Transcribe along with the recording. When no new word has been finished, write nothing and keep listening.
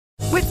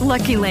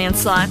Lucky Land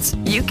Slots,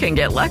 you can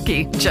get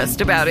lucky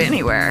just about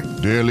anywhere.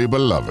 Dearly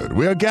beloved,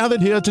 we are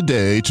gathered here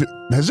today to...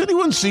 Has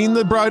anyone seen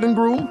the bride and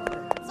groom?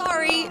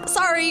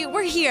 Sorry,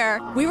 we're here.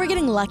 We were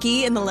getting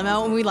lucky in the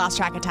limo and we lost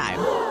track of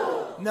time.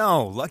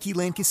 No, Lucky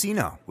Land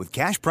Casino, with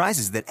cash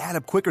prizes that add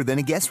up quicker than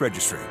a guest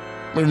registry.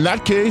 In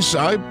that case,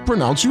 I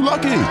pronounce you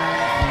lucky.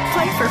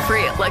 Play for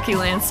free at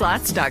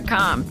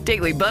LuckyLandSlots.com.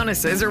 Daily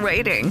bonuses are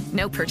waiting.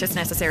 No purchase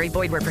necessary.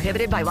 Void where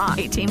prohibited by law.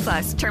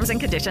 18+. Terms and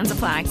conditions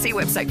apply. See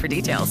website for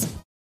details.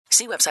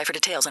 See website for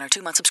details on our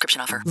 2-month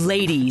subscription offer.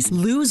 Ladies,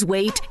 lose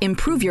weight,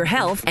 improve your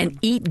health, and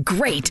eat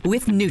great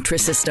with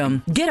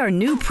Nutrisystem. Get our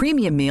new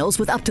premium meals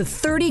with up to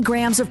 30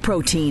 grams of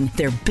protein.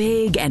 They're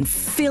big and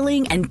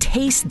filling and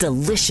taste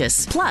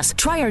delicious. Plus,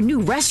 try our new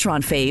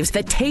restaurant faves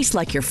that taste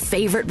like your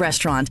favorite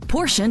restaurant,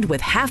 portioned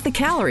with half the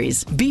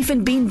calories. Beef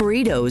and bean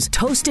burritos,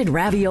 toasted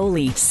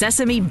ravioli,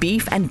 sesame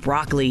beef and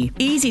broccoli.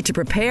 Easy to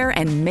prepare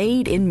and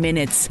made in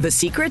minutes. The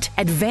secret?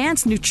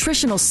 Advanced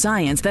nutritional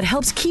science that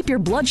helps keep your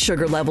blood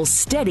sugar levels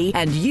steady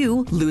and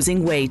you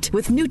losing weight.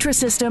 With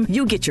Nutrisystem,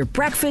 you get your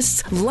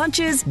breakfasts,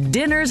 lunches,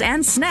 dinners,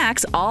 and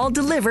snacks all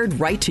delivered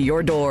right to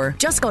your door.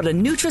 Just go to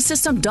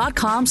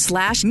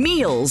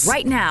Nutrisystem.com/meals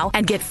right now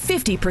and get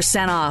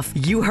 50% off.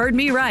 You heard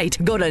me right.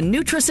 Go to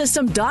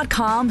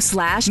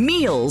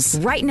Nutrisystem.com/meals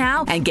right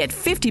now and get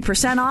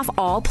 50% off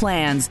all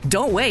plans.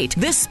 Don't wait.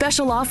 This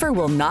special offer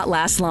will not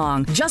last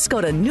long. Just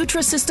go to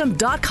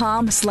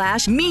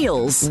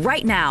Nutrisystem.com/meals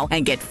right now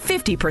and get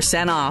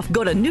 50% off.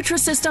 Go to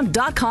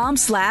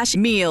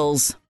Nutrisystem.com/meals.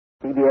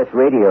 CBS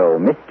Radio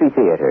Mystery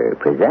Theater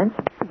presents...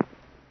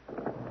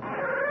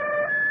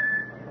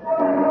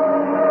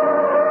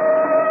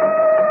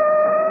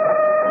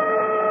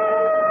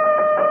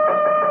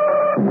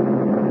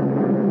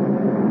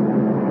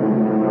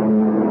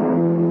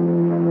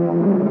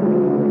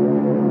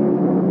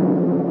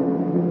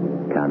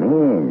 Come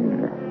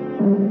in.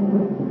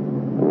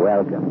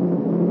 Welcome.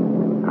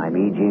 I'm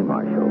E.G.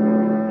 Marshall.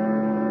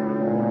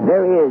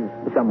 There is,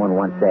 someone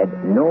once said,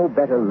 no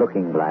better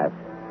looking glass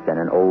than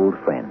an old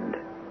friend.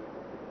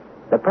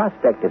 The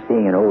prospect of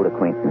seeing an old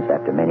acquaintance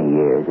after many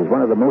years is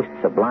one of the most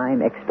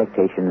sublime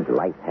expectations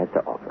life has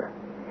to offer.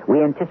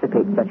 We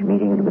anticipate such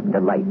meetings with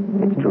delight,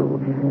 it's true,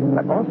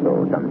 but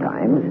also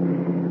sometimes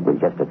with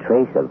just a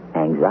trace of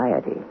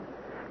anxiety.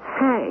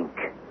 Hank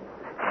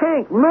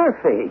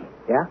Murphy.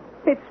 Yeah?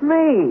 It's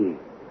me,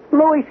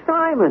 Louis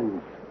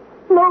Simons.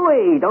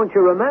 Louis, don't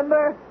you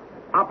remember?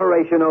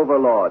 Operation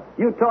Overlord,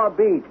 Utah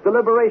Beach, the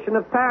liberation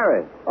of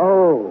Paris.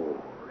 Oh,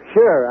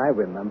 sure, I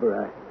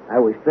remember. I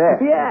was there.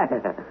 Yeah.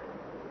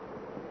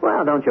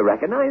 Well, don't you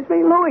recognize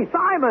me? Louis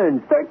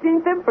Simons,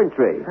 13th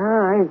Infantry.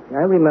 I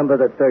remember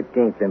the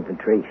 13th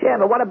Infantry. Yeah,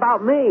 but what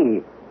about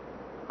me?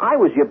 I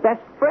was your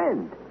best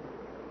friend.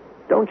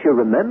 Don't you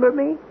remember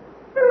me?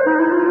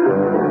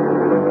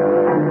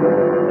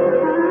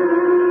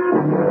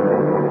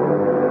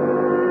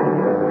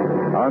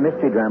 Our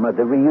mystery drama,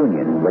 The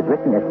Reunion, was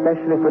written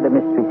especially for the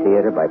Mystery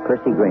Theater by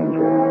Percy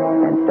Granger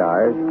and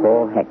stars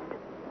Paul Hecht.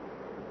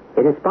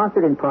 It is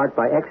sponsored in part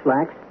by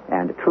X-Lax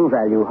and True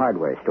Value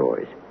Hardware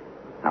Stores.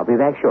 I'll be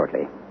back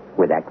shortly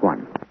with Act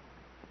One.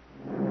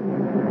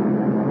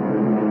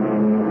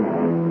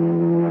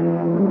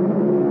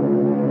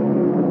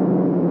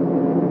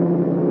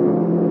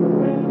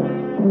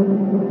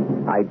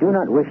 I do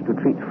not wish to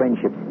treat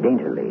friendships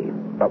daintily,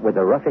 but with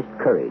the roughest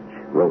courage,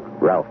 wrote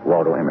Ralph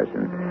Waldo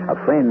Emerson. A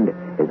friend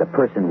is a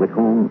person with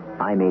whom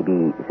I may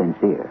be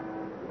sincere.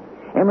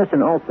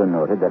 Emerson also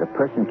noted that a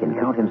person can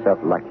count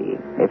himself lucky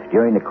if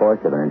during the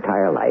course of an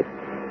entire life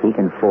he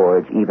can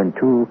forge even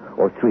 2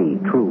 or 3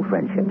 true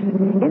friendships,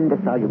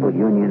 indissoluble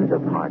unions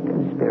of heart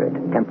and spirit,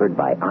 tempered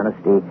by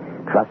honesty,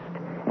 trust,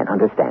 and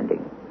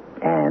understanding,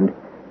 and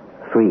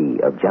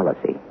free of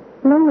jealousy.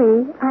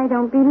 Louis, I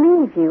don't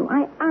believe you.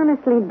 I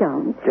honestly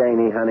don't.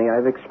 Janie, honey,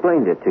 I've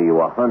explained it to you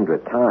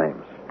 100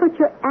 times. But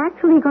you're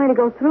actually going to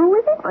go through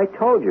with it? I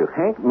told you,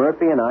 Hank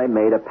Murphy and I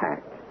made a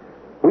pact.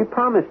 We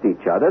promised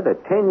each other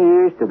that 10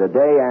 years to the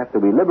day after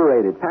we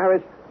liberated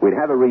Paris, we'd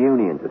have a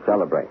reunion to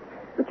celebrate.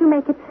 But you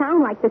make it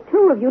sound like the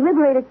two of you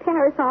liberated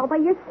Paris all by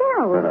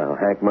yourselves. Well,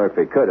 Hank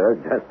Murphy could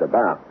have, just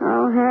about.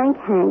 Oh, Hank.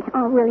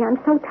 Oh, really, I'm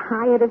so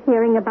tired of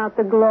hearing about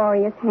the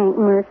glorious Hank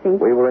Murphy.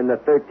 We were in the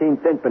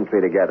 13th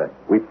Infantry together.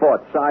 We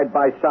fought side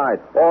by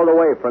side, all the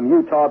way from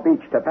Utah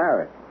Beach to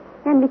Paris.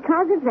 And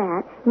because of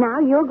that, now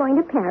you're going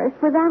to Paris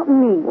without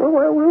me.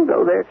 Well, we'll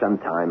go there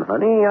sometime,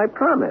 honey, I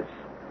promise.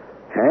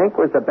 Hank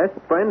was the best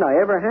friend I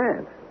ever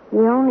had.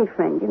 The only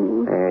friend, you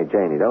mean? Hey,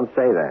 Janie, don't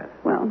say that.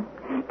 Well,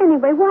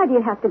 anyway, why do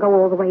you have to go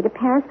all the way to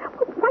Paris?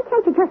 Why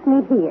can't you just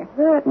meet here?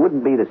 It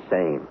wouldn't be the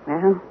same.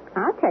 Well,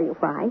 I'll tell you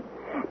why.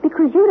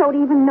 Because you don't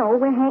even know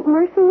where Hank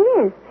Murphy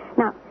is.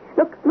 Now,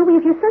 look, Louis,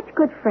 if you're such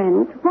good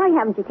friends, why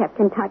haven't you kept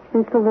in touch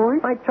since the war?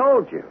 I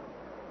told you.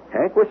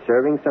 Hank was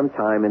serving some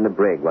time in the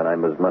brig when I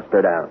was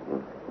mustered out.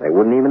 They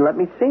wouldn't even let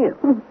me see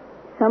him.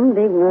 Some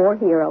big war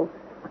hero.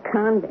 A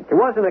convict. He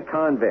wasn't a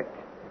convict.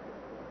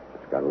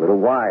 Got a little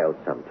wild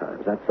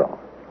sometimes, that's all.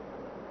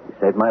 He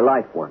saved my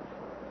life once.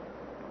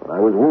 When I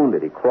was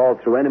wounded, he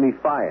crawled through enemy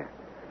fire.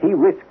 He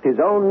risked his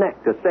own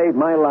neck to save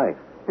my life.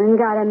 And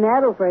got a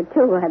medal for it,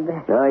 too, I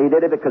bet. He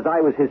did it because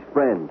I was his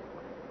friend.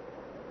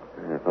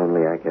 If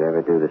only I could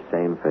ever do the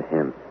same for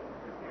him.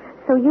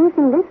 So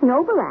using this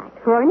noble act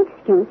for an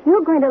excuse,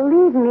 you're going to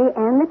leave me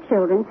and the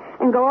children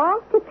and go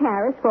off to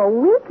Paris for a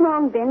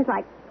week-long binge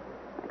like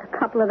a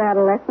couple of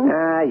adolescents?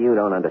 You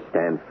don't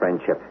understand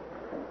friendship.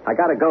 I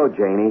gotta go,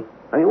 Janie.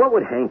 I mean, what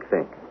would Hank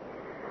think?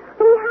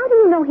 Louis, how do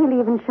you know he'll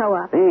even show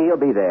up? He'll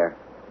be there.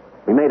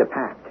 We made a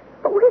pact.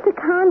 But where's a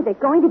convict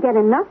going to get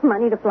enough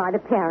money to fly to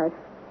Paris?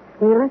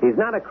 Steal it? He's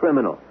not a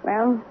criminal.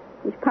 Well,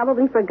 he's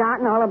probably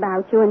forgotten all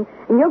about you, and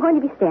you're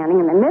going to be standing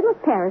in the middle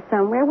of Paris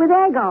somewhere with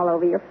egg all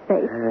over your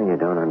face. You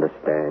don't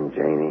understand,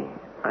 Janie.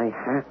 I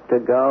have to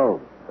go.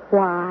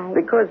 Why?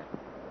 Because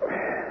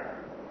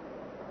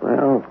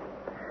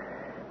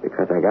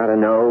I gotta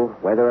know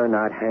whether or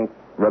not Hank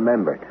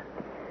remembered.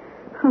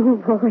 Oh,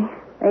 boy.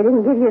 They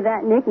didn't give you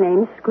that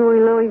nickname, Screwy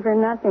Louie, for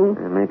nothing.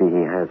 Maybe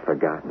he has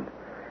forgotten.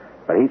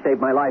 But he saved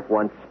my life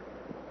once.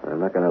 I'm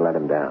not going to let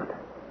him down.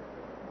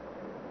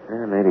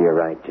 Maybe you're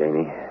right,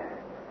 Janie.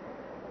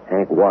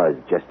 Hank was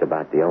just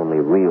about the only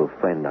real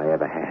friend I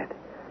ever had.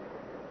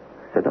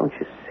 So don't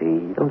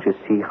you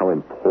see how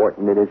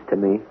important it is to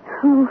me?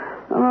 Oh,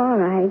 all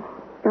right.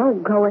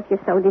 Don't go if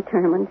you're so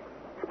determined.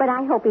 But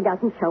I hope he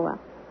doesn't show up.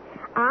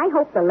 I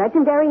hope the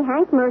legendary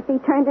Hank Murphy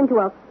turns into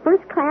a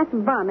first-class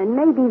bum, and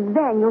maybe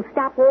then you'll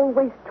stop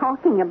always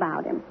talking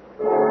about him.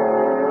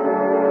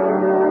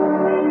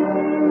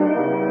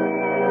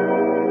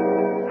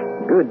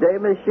 Good day,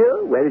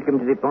 monsieur. Welcome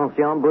to the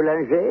Pension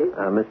Boulanger.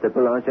 Mr.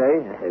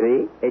 Boulanger?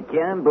 Oui.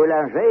 Etienne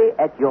Boulanger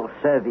at your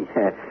service.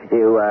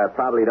 You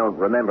probably don't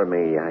remember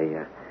me.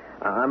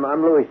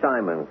 I'm Louis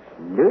Simons.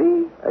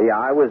 Louis?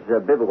 I was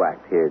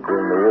bivouacked here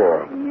during the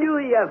war.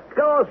 Louis, of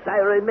course. I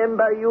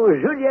remember you.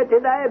 Juliet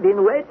and I have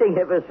been waiting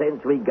ever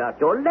since we got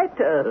your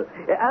letter.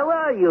 How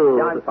are you?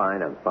 Yeah, I'm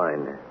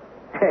fine.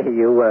 Hey,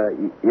 you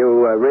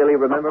really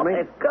remember me?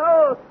 Of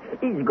course.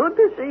 It's good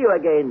to see you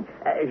again.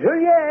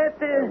 Juliet.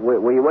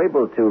 Were you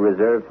able to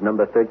reserve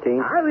number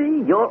 13?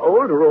 Oui, your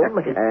old room.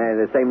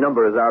 The same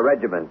number as our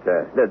regiment,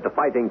 the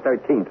Fighting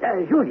 13th.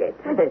 Juliet.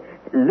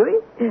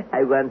 Louis,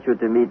 I want you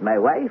to meet my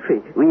wife.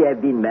 We have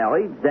been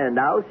married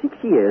now 6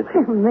 years.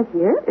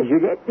 Monsieur?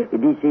 Juliet,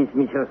 this is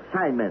Mr.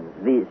 Simons,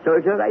 the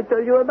soldier I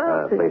told you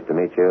about. Pleased to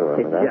meet you.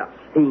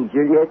 Just think,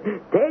 Juliet.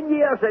 10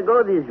 years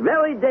ago this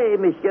very day,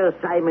 Monsieur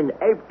Simon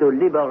helped to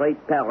liberate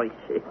Paris.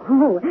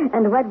 Oh,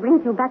 and what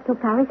brings you back to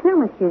Paris now,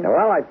 monsieur?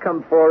 Well, I've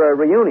come for a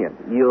reunion.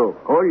 Your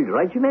whole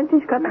regiment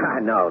is coming?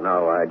 No,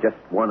 just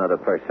one other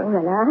person. Oh, la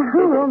la,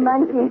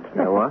 romantic.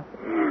 What?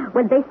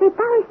 Well, they say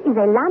Paris is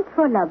a land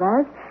for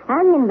lovers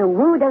and in the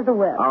wood of the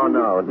world. Oh,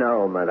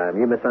 no, madame.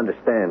 You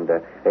misunderstand.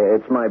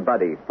 It's my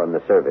buddy from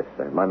the service,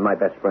 my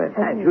best friend.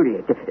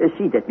 Juliet,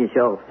 see that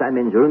Monsieur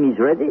Simon's room is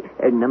ready,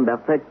 number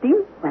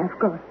 13? Well, of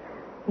course.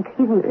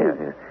 Excuse me, please.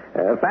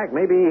 Yeah. In fact,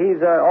 maybe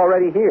he's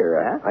already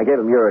here. I gave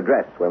him your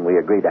address when we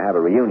agreed to have a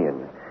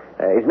reunion.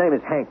 His name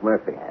is Hank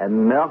Murphy.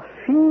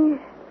 Murphy?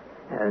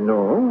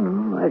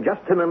 No.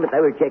 Just a moment. I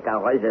will check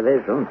our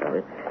reservations.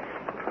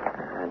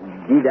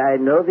 Did I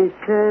know this,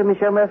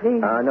 Monsieur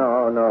Murphy?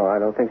 No, I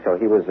don't think so.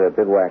 He was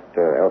bivouacked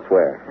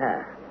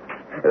elsewhere.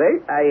 Well,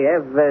 I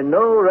have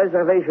no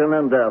reservation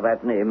under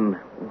that name.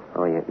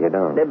 Oh, you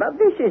don't? But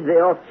this is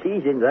the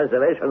off-season.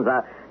 Reservations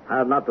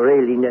are not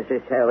really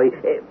necessary.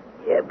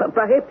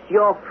 Perhaps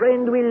your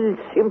friend will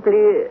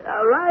simply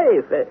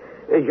arrive,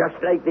 just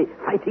like the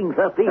Fighting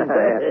 13th.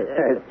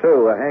 It's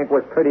true. Hank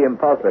was pretty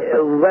impulsive.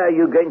 Were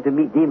you going to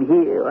meet him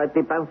here at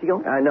the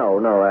pension?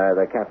 No,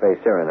 the Cafe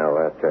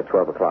Cyrano at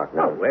 12 o'clock.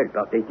 No. Oh, well,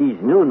 but it is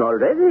noon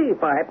already.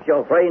 Perhaps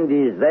your friend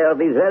is there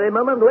this very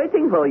moment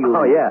waiting for you.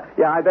 Oh, yeah,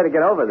 I better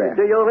get over there.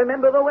 Do you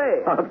remember the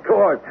way? Of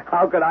course.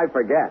 How could I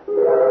forget?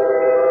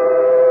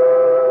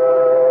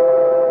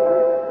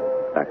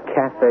 A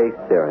Cafe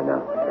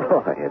Cyrano.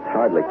 Oh, it's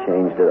hardly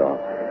changed at all.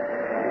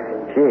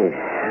 Gee,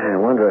 I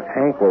wonder if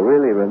Hank will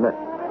really remember.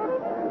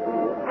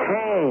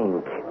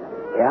 Hank!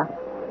 Yeah?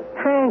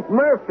 Hank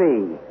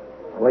Murphy!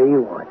 What do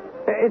you want?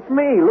 It's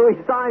me, Louis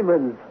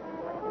Simons.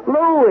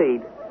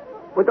 Louis!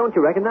 Well, don't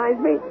you recognize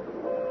me?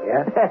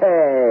 Yeah?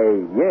 Hey,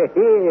 you're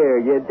here.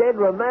 You did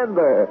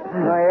remember.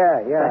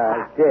 Oh,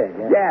 yeah, I did.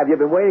 Yeah, have you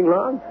been waiting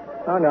long?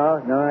 Oh, no,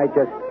 I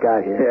just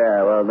got here.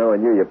 Yeah, well, knowing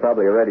you're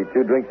probably already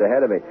 2 drinks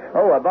ahead of me.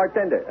 Oh,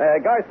 bartender.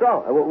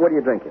 Garçon, what are you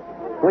drinking?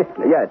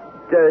 Whiskey? Yeah,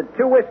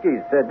 2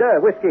 whiskeys.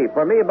 Whiskey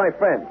for me and my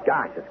friend.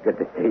 Gosh, it's good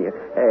to see you.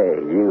 Hey,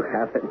 you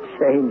haven't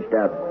changed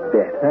a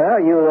bit.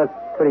 Well, you look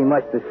pretty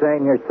much the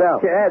same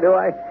yourself. Yeah, do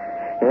I?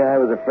 Yeah, I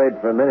was afraid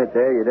for a minute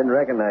there you didn't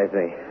recognize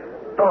me.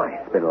 Boy,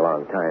 it's been a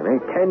long time,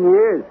 10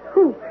 years.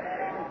 Whew.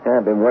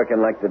 I've been working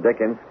like the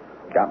dickens.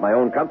 Got my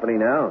own company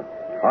now.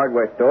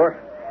 Hardware store.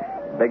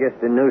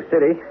 Biggest in New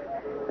City.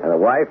 And a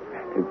wife,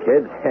 2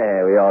 kids.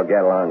 Yeah, we all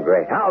get along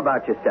great. How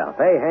about yourself?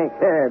 Hey, Hank,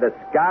 the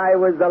sky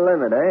was the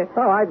limit, eh?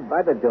 Oh, I've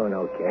been doing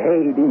okay.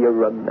 Hey, do you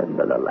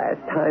remember the last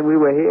time we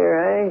were here,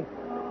 eh?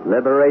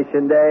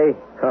 Liberation Day.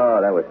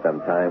 Oh, that was some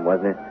time,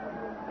 wasn't it?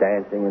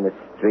 Dancing in the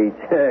streets,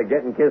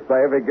 getting kissed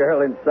by every girl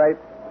in sight.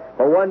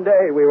 For one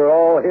day, we were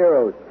all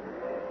heroes.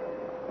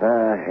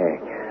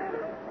 Hank.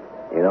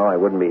 You know, I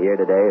wouldn't be here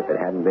today if it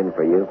hadn't been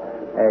for you.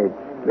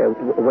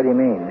 What do you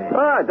mean?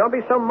 Don't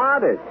be so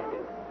modest.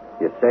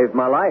 You saved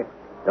my life.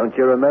 Don't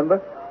you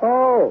remember?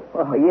 Oh,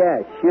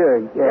 yeah,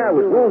 sure. Yeah, I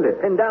was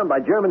wounded, pinned down by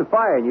German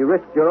fire, and you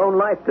risked your own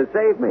life to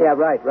save me. Yeah,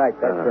 right. That's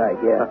right,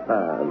 yeah.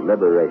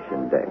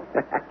 Liberation Day.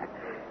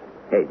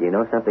 Hey, do you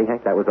know something,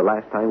 Hank? That was the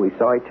last time we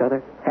saw each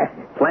other.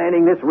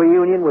 Planning this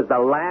reunion was the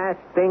last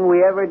thing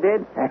we ever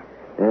did.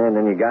 And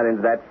then you got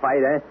into that fight,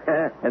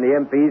 and the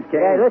MPs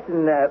came. Hey,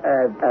 listen,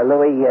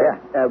 Louis,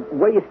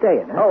 where you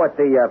staying? Huh? Oh, at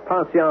the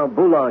Pension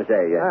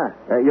Boulanger.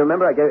 You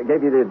remember I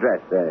gave you the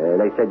address.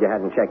 They said you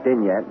hadn't checked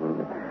in yet,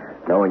 and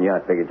knowing you, I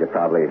figured you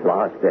probably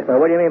lost it.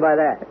 What do you mean by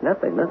that?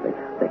 Nothing.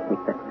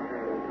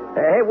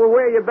 Hey, we'll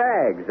wear your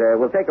bags.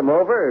 We'll take them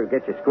over,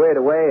 get you squared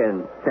away,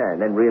 and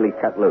then really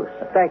cut loose.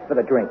 Thanks for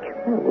the drink.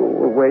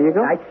 Where you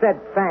going? I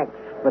said thanks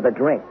for the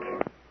drink.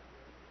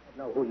 I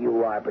don't know who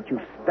you are, but you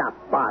stop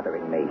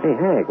bothering me. Hey,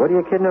 Hank, what are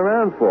you kidding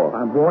around for?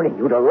 I'm warning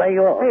you to lay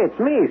off. Hey, it's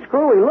me,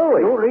 Screwy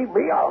Louie. You leave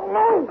me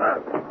alone.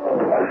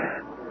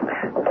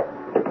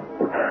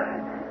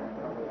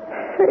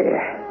 Hey,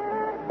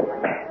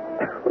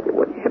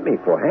 what do you hit me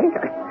for, Hank?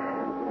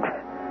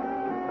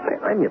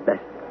 I'm your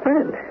best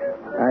friend.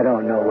 I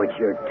don't know what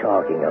you're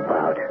talking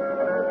about.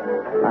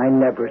 I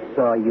never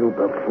saw you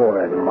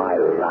before in my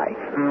life.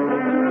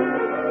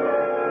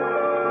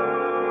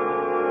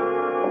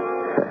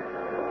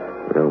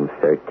 Room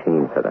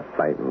 13 for the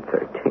fighting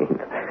 13.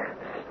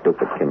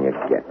 Stupid can you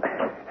get?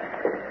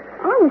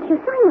 Oh, Monsieur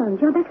Simon,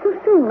 you're back so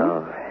soon.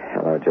 Oh,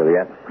 hello,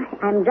 Juliet.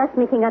 I'm just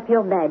making up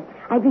your bed.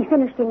 I'll be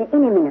finished in a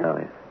minute. Oh,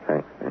 yeah.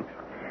 Thanks.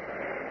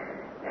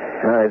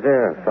 Is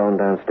there a phone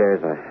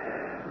downstairs? I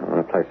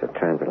want to place a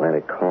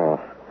transatlantic call.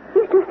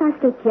 You just ask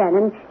Etienne,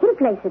 and he'll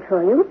place it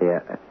for you.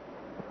 Yeah.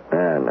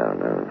 No,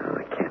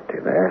 I can't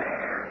do that.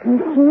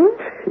 Monsieur?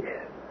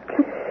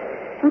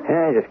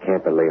 I just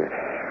can't believe it.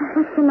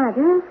 What's the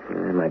matter?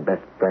 My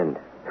best friend.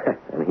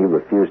 And he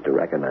refused to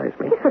recognize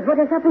me. Yes, but what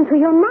has happened to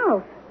your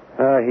mouth?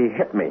 He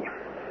hit me.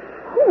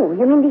 Oh,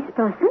 you mean this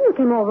person you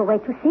came all the way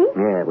to see?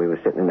 Yeah, we were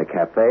sitting in the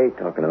cafe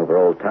talking over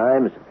old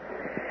times.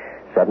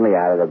 Suddenly,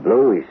 out of the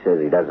blue, he says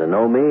he doesn't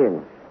know me,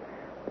 and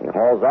he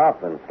hauls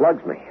off and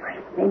slugs me.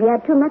 Maybe you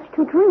had too much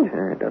to drink.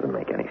 It doesn't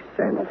make any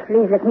sense.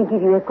 Please let me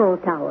give you a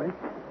cold towel.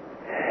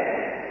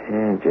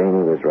 Yeah,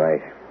 Janie was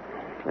right.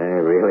 I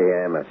really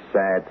am a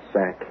sad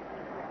sack.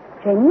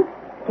 Jenny?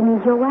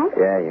 Jenny's your wife?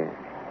 Yeah.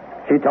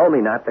 She told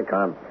me not to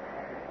come.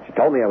 She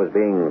told me I was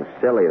being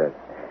silly, that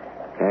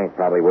Hank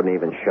probably wouldn't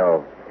even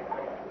show.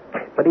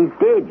 But he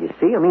did, you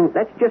see. I mean,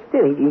 that's just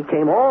it. He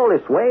came all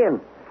this way,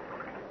 and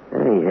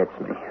he hits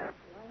me.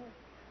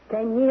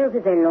 10 years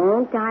is a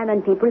long time,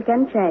 and people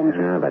can change.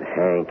 Yeah, but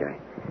Hank,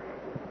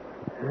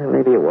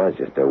 maybe it was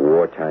just a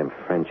wartime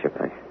friendship.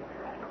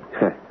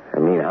 I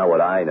mean, how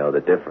would I know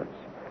the difference?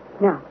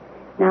 Now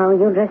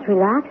you just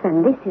relax,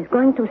 and this is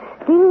going to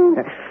sting.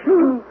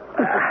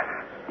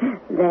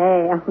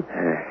 There.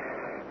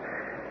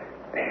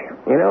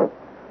 You know,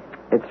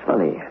 it's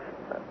funny.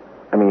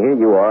 I mean, here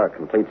you are, a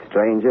complete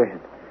stranger.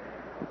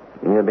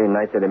 And you're being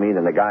nicer to me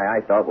than the guy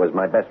I thought was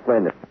my best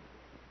friend.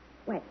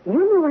 Well, you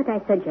know what I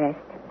suggest?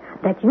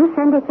 That you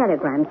send a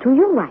telegram to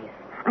your wife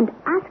and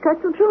ask her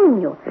to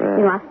join you.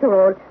 After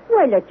all,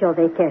 why let your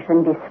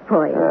vacation be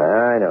spoiled?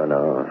 I don't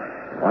know.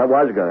 I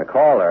was going to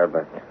call her,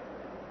 but...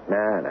 No,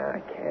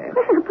 I can't.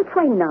 But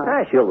why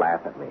not? She'll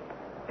laugh at me.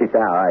 She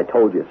said, I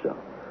told you so.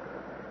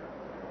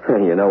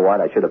 You know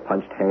what? I should have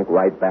punched Hank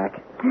right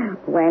back.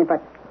 Well,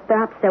 but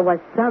perhaps there was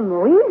some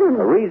reason.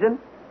 A reason?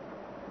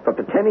 For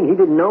pretending he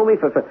didn't know me?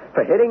 For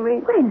hitting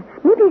me? Well,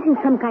 maybe he's in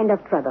some kind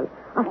of trouble.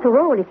 After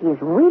all, if he is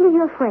really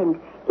your friend,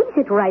 is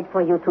it right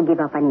for you to give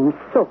up on him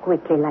so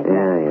quickly like that?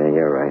 Yeah,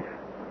 you're right.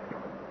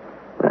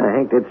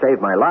 Hank did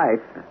save my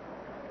life.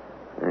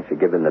 I should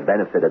give him the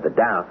benefit of the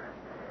doubt.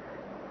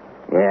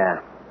 Yeah,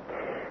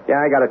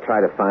 I got to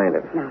try to find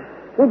him. No,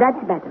 see,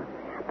 that's better.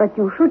 But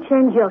you should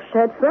change your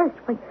shirt first.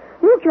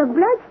 Look, your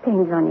blood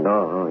stains on it.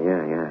 Oh,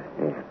 yeah.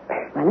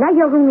 Well, now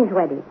your room is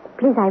ready.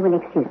 Please, I will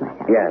excuse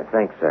myself. Yeah,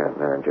 thanks,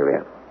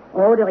 Julia.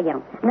 Oh, de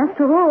rien. And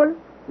after all,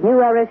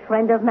 you are a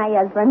friend of my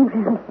husband.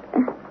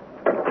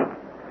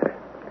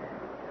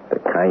 The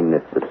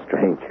kindness of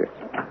strangers.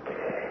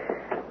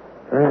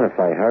 Well, if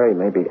I hurry,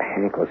 maybe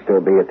Hank will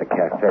still be at the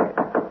cafe.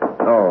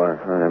 Oh,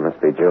 that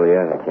must be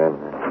Juliet again.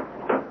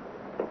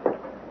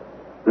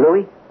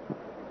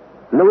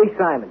 Louis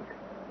Simons.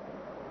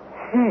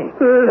 Hey.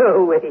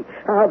 Louis,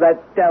 how the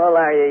devil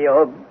are you,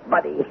 your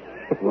buddy?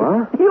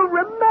 What? You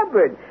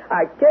remembered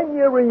our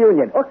 10-year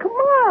reunion. Oh, come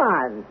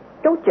on.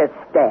 Don't just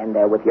stand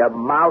there with your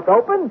mouth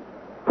open.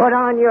 Put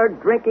on your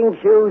drinking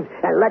shoes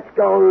and let's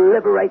go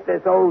liberate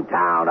this old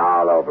town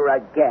all over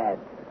again.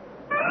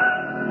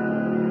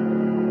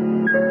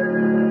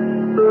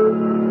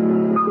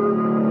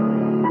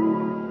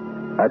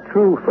 A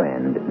true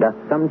friend doth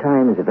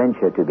sometimes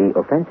venture to be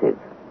offensive,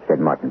 said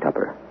Martin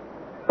Tupper.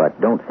 But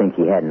don't think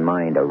he had in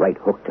mind a right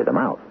hook to the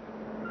mouth.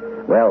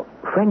 Well,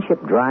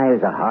 friendship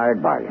drives a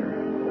hard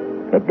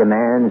bargain. It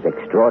demands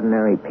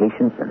extraordinary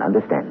patience and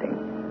understanding.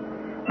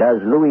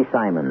 Does Louis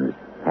Simons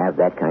have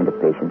that kind of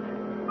patience?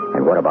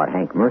 And what about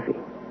Hank Murphy?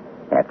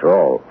 After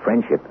all,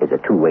 friendship is a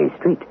two-way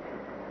street.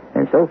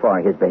 And so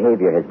far, his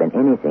behavior has been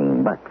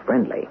anything but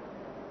friendly.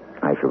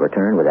 I shall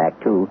return with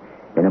Act Two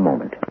in a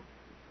moment.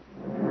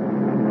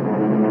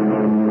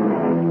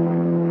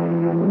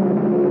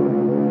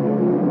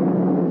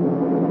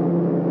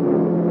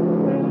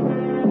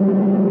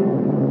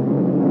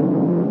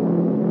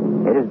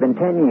 It has been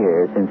 10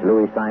 years since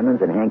Louis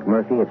Simons and Hank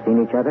Murphy have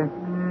seen each other.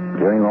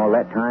 During all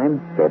that time,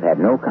 they've had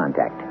no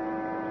contact.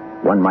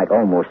 One might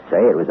almost say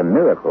it was a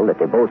miracle that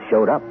they both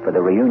showed up for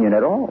the reunion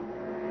at all.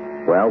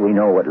 Well, we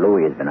know what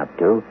Louis has been up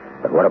to,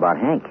 but what about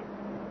Hank?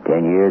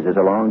 10 years is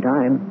a long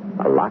time.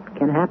 A lot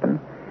can happen,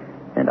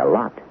 and a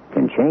lot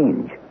can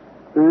change.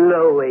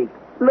 Louis,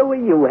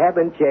 you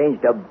haven't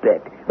changed a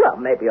bit. Well,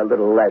 maybe a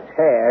little less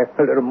hair,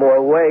 a little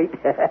more weight.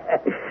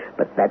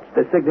 But that's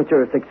the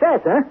signature of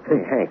success, huh?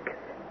 Hey,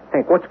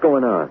 Hank, what's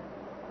going on?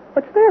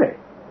 What's the matter?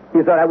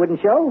 You thought I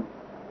wouldn't show?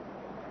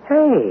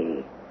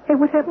 Hey,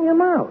 what's happening in your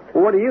mouth?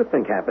 Well, what do you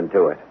think happened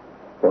to it?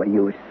 Well,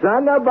 you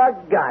son of a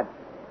gun.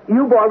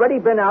 You've already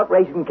been out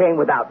racing Kane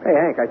without me. Hey,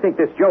 Hank, I think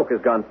this joke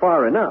has gone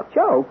far enough.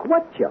 Joke?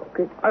 What joke?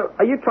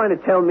 Are you trying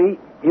to tell me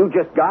you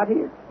just got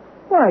here?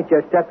 Well, I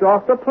just stepped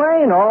off the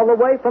plane all the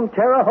way from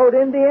Terre Haute,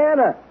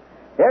 Indiana.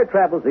 Air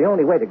travel's the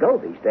only way to go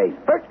these days.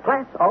 First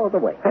class all the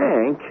way.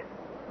 Hank.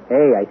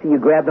 Hey, I see you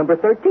grabbed number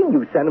 13,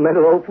 you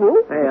sentimental old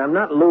fool. Hey, I'm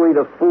not Louis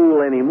the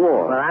Fool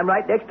anymore. Well, I'm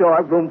right next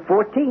door, room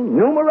 14,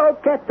 numero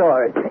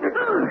 14.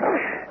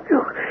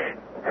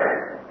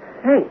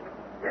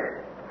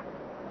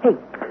 Hey,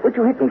 what'd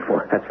you hit me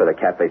for? That's for the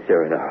Cafe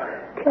Cyrano.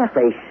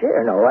 Cafe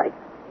Cyrano, I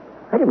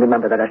didn't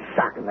remember that a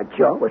sock in the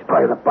jaw was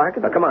part of the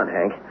bargain. Now, come on,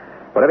 Hank.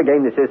 Whatever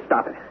game this is,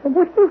 stop it.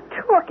 What are you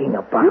talking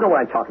about? You know what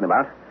I'm talking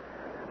about.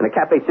 In the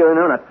Cafe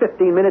Cyrano, not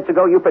 15 minutes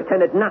ago, you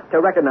pretended not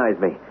to recognize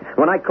me.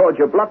 When I called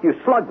your bluff, you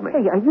slugged me.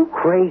 Hey, are you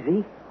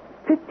crazy?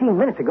 15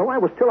 minutes ago, I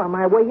was still on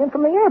my way in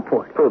from the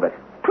airport. Prove it.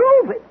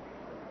 Prove it?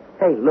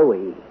 Hey,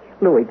 Louis,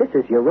 this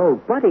is your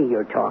old buddy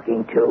you're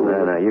talking to.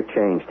 No, you've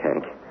changed,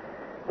 Hank.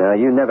 Now,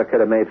 you never could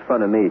have made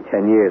fun of me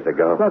 10 years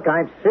ago. Look,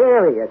 I'm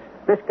serious.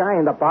 This guy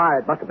in the bar,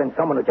 it must have been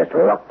someone who just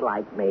looked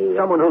like me.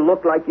 Someone who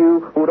looked like you,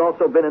 who'd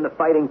also been in the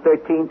Fighting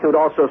 13th, who'd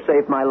also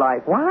saved my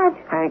life. What?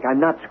 Hank, I'm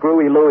not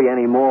Screwy Louie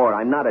anymore.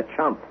 I'm not a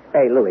chump.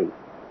 Hey, Louis,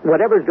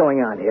 whatever's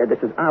going on here, this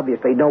is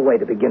obviously no way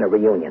to begin a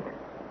reunion.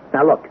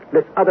 Now, look,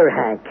 this other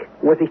Hank,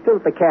 was he still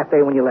at the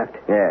cafe when you left?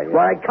 Yeah. Well,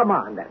 all right, come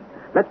on, then.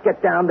 Let's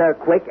get down there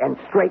quick and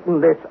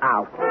straighten this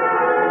out.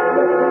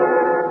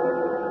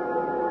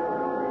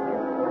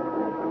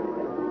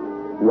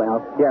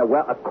 Well,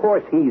 of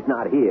course he's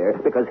not here,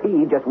 because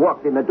he just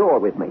walked in the door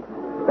with me.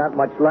 Not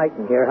much light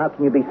in here. How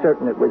can you be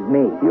certain it was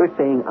me? You're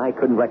saying I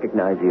couldn't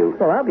recognize you?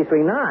 Well, obviously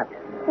not.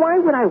 Why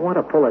would I want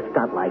to pull a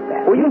stunt like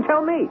that? Well, you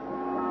tell me.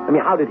 I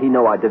mean, how did he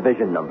know our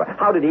division number?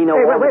 How did he know...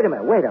 Hey, wait a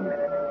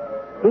minute.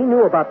 He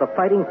knew about the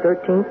Fighting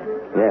 13th?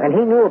 Yeah. And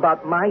he knew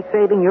about my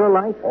saving your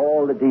life?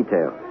 All the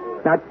details.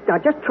 Now,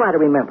 just try to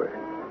remember.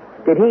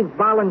 Did he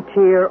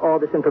volunteer all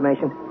this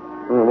information?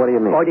 Well, what do you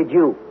mean? Or did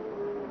you?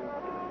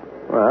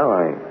 Well,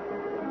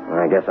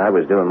 I guess I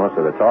was doing most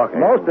of the talking.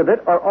 Most of it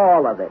or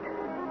all of it?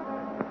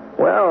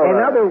 Well...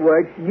 In other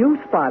words, you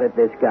spotted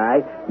this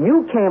guy,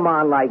 you came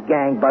on like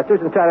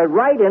gangbusters and started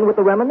right in with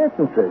the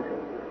reminiscences.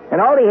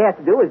 And all he has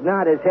to do is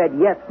nod his head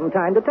yes from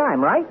time to time,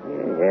 right?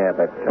 Yeah,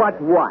 but...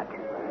 But what?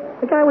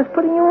 The guy was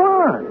putting you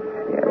on.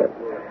 Yeah, but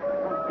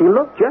he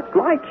looked just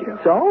like you.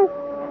 So?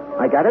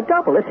 I got a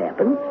double. It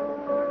happens.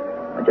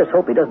 I just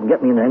hope he doesn't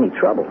get me into any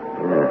trouble.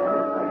 Yeah.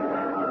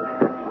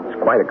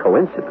 It's quite a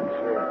coincidence.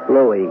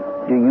 Louis,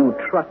 do you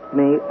trust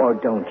me or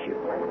don't you?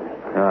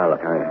 Oh,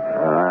 look,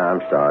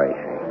 I'm sorry,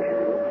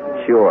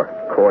 Hank. Sure,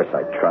 of course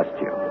I trust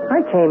you. I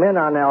came in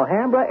on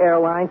Alhambra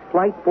Airlines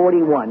Flight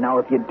 41. Now,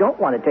 if you don't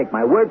want to take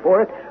my word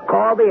for it,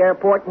 call the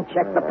airport and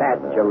check the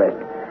passenger list.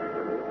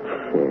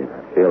 Gee,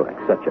 I feel like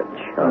such a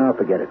chump. Oh,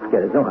 forget it.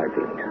 No hard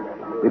feelings.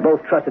 We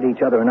both trusted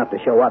each other enough to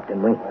show up,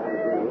 didn't we?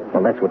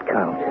 Well, that's what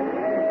counts.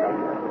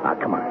 Ah,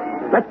 come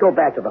on. Let's go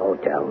back to the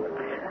hotel.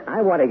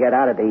 I want to get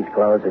out of these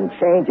clothes and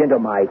change into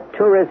my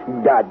tourist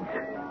duds.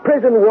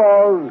 Prison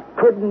walls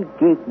couldn't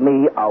keep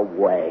me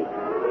away.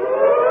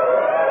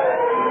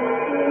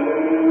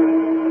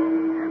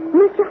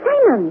 Mr.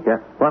 Simon. Yeah,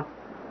 what?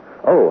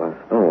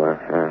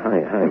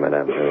 Hi,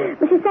 madame.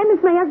 Mr. Simons,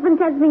 my husband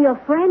tells me your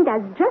friend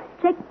has just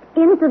checked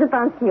into the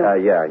pension.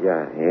 Yeah.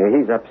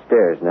 He's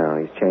upstairs now.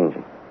 He's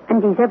changing.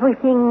 And is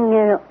everything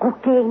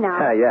okay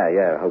now?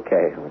 Yeah,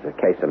 okay. It was a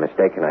case of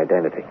mistaken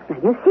identity. Now,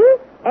 you see?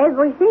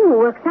 Everything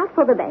works out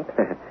for the best.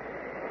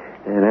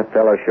 And that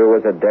fellow sure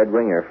was a dead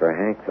ringer for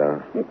Hank,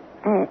 though.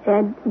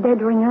 A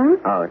dead ringer?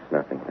 Oh, it's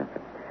nothing.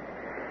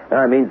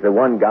 It means the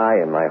one guy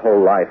in my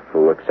whole life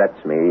who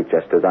accepts me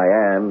just as I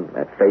am,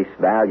 at face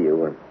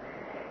value, and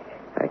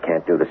I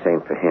can't do the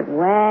same for him.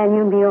 Well,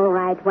 you'll be all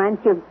right once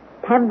you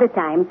have the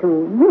time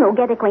to,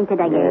 get acquainted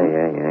again.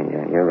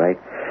 Yeah, you're right.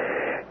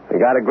 We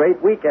got a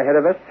great week ahead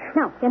of us.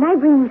 Now, can I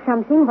bring you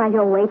something while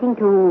you're waiting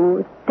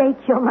to take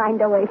your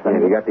mind away from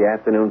Have it? you got the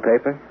afternoon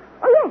paper?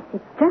 Oh, yes,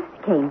 it just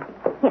came.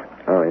 Here.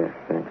 Oh, yes,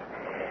 thanks.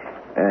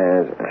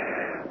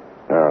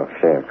 Oh,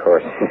 sure, of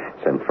course.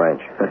 It's in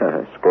French.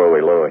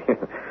 Screwy Louie.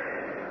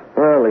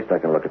 Well, at least I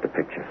can look at the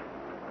picture.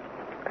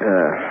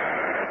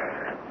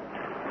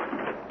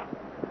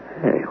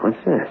 Hey, what's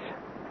this?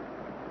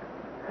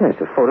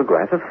 It's a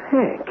photograph of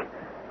Hank.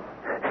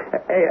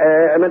 Hey,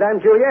 Madame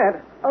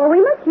Juliette. Oh, oui,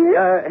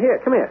 monsieur. Here,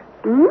 come here.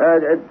 Hmm?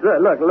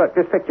 Look,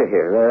 this picture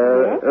here.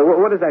 Yes?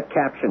 What does that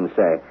caption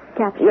say?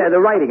 Caption? Yeah, the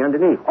writing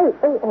underneath. Oh,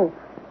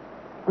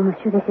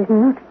 monsieur, this is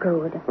not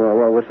good.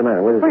 Well, what's the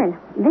matter? What is Well,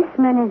 this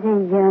man is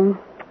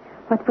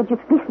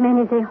this man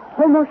is a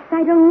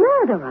homicidal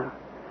murderer.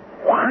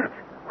 What?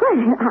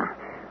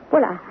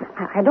 Well,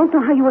 I don't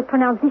know how you would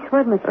pronounce this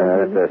word,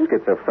 monsieur. That's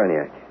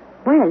schizophrenic.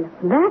 Well,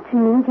 that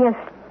means he has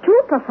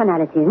two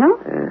personalities, no?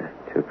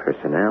 Two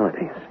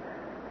personalities.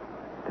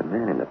 The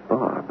man in the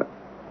bar, but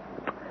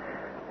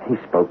he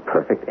spoke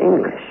perfect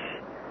English.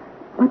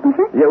 What was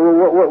that? Yeah,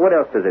 well, what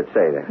else does it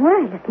say there?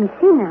 Well, let me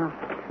see now.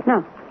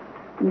 Now,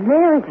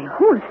 there is a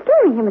whole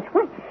story here, Miss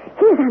White.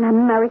 He's an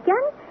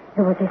American.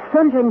 He was a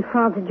soldier in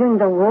France during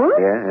the war.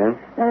 Yeah,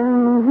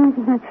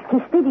 He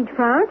stayed in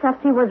France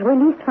after he was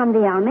released from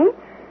the army.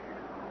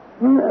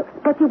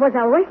 But he was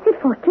arrested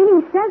for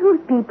killing several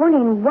people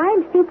in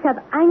wild fits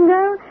of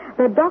anger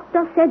the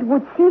doctor said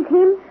would seize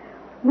him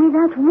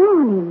without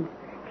warning.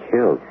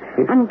 Killed.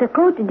 And the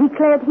court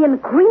declared him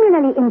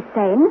criminally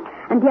insane,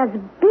 and he has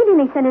been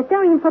in a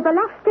sanitarium for the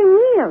last 10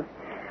 years.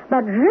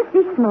 But just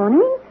this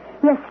morning,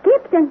 he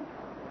escaped and...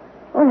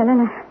 Oh,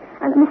 no.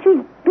 Monsieur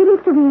is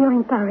believed to be here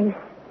in Paris.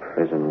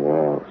 Prison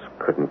walls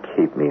couldn't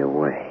keep me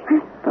away.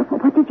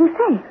 What did you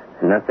say?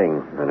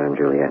 Nothing, Madame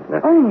Juliette,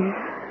 nothing.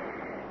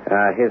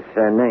 Oh. His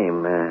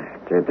name,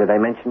 did I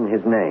mention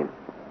his name?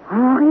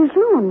 Henri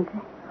Jones.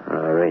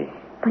 Henri.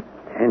 But...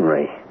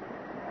 Henry.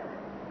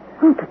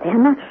 Oh, but they're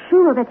not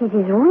sure that it is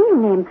his real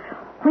name.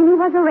 When he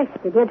was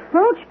arrested, he had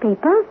forged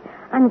papers,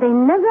 and they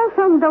never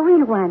found the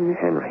real one.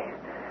 Henry.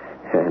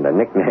 And the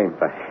nickname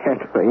for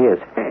Henry is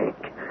Hank.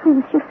 Oh,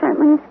 Monsieur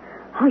Simons,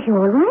 are you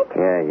all right?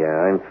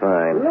 Yeah, I'm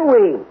fine.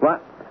 Louis.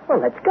 What? Well,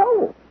 let's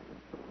go.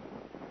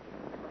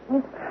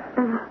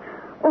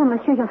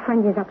 Monsieur, your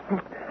friend is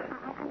upset.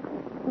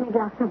 I need a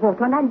glass of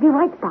water, and I'll be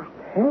right back.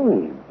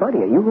 Hey, buddy,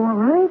 are you all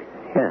right?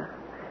 Yeah.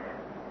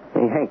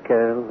 Hey, Hank,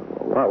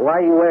 why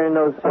are you wearing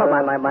those...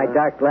 my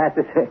dark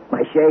glasses,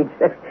 my shades.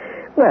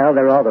 Well,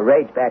 they're all the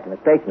rage back in the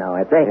States now,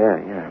 I think.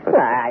 Yeah. But...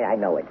 Well, I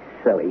know it's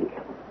silly.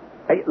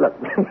 Hey, look,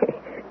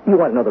 you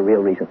want to know the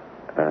real reason?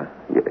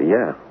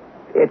 Yeah.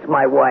 It's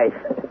my wife.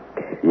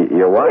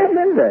 Your wife?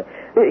 Yeah, Linda.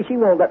 She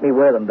won't let me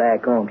wear them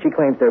back home. She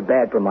claims they're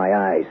bad for my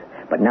eyes.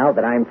 But now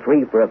that I'm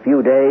free for a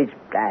few days,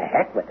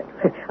 heck with it.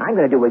 I'm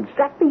going to do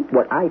exactly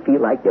what I feel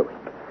like doing.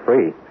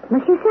 Free?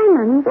 Monsieur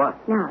Simons. What?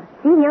 Now,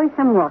 see, here is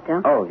some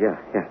water. Oh, yeah.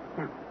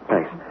 Now,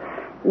 Thanks.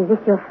 is this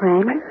your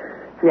friend?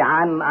 Yeah,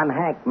 I'm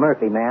Hank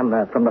Murphy,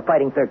 ma'am, from the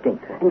Fighting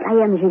 13th. And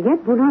I am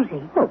Juliette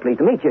Boulanger. Oh, pleased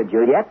to meet you,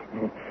 Juliette.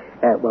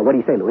 Well, what do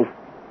you say, Louis?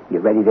 You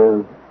ready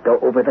to go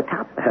over the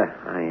top?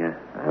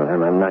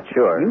 I'm not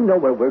sure. You know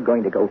where we're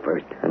going to go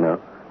first. I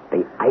know.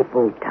 The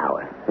Eiffel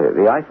Tower.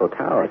 The Eiffel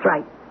Tower? That's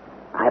right.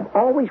 I've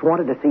always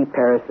wanted to see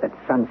Paris at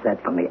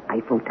sunset from the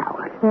Eiffel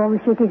Tower. Oh,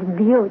 monsieur, it is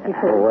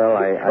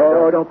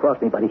beautiful. Don't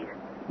cross me, buddy.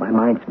 My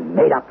mind's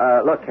made up.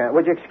 Look,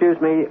 would you excuse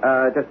me?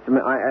 I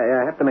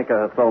have to make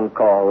a phone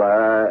call.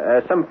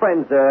 Some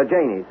friends,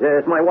 Janie's.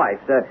 It's my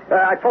wife's.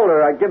 I told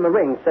her I'd give them a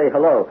ring, say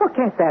hello. Oh,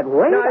 can't that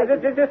wait? No,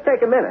 just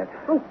take a minute.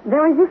 Oh,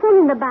 there is this one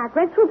in the back,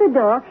 right through the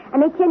door,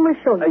 and Etienne will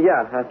show you.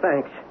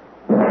 Thanks.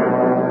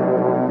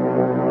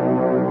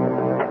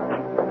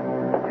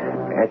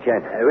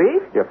 Etienne. Oui?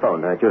 Your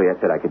phone. Juliet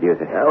said I could use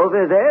it.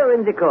 Over there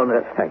in the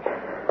corner. Thanks.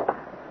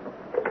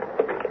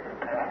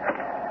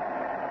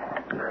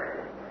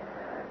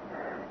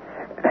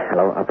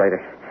 Hello,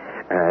 operator.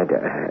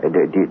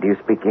 Do you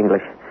speak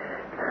English?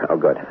 Oh,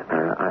 good.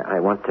 I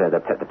want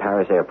the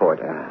Paris airport,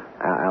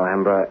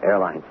 Alhambra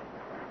Airlines.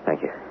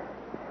 Thank you.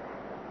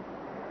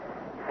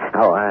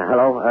 Oh,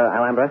 hello,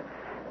 Alhambra.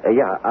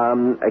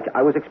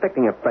 I was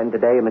expecting a friend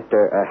today,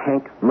 Mr.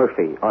 Hank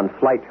Murphy, on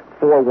flight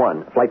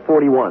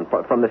 41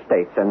 from the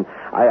States, and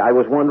I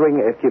was wondering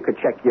if you could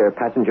check your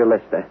passenger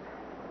list.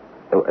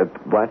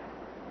 What?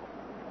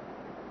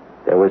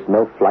 There was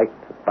no flight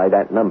by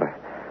that number.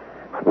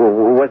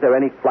 Was there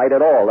any flight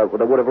at all that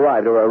would have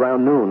arrived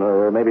around noon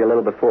or maybe a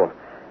little before?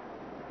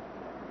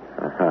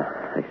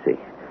 I see.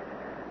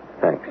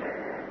 Thanks.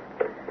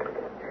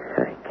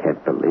 I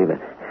can't believe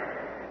it.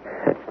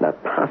 It's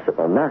not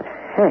possible, not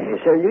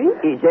Hank. So, Louis,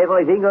 is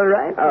everything all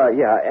right?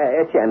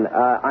 Etienne,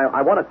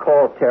 I want to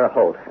call Terre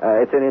Haute.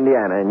 It's in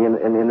Indiana,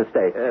 in the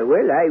States.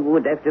 Well, I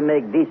would have to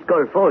make this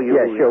call for you.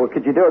 Yeah, sure.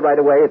 Could you do it right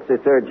away?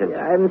 It's urgent.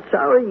 I'm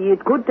sorry.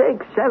 It could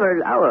take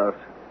several hours.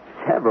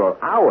 Several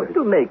hours?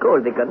 To make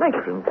all the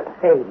connections.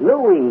 Hey,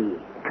 Louis,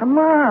 come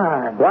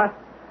on. What?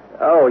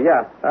 Oh,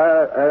 yeah.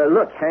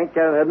 Look, Hank,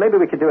 maybe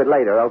we could do it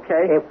later,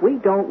 okay? If we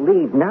don't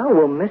leave now,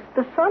 we'll miss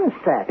the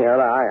sunset. Yeah,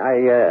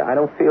 I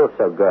don't feel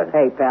so good.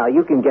 Hey, pal,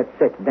 you can get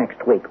sick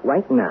next week.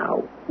 Right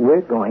now,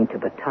 we're going to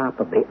the top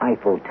of the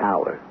Eiffel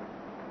Tower.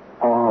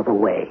 All the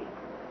way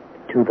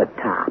to the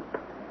top.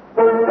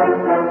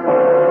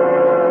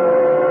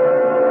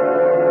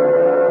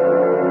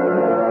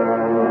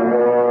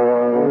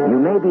 You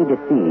may be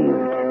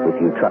deceived if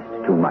you trust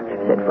too much,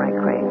 said Frank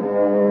Crane.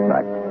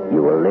 But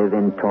you will live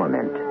in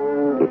torment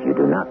if you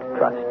do not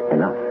trust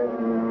enough.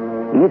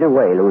 Either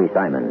way, Louis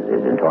Simons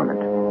is in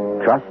torment.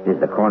 Trust is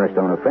the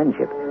cornerstone of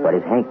friendship. But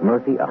is Hank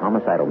Murphy a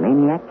homicidal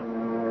maniac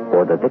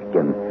or the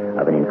victim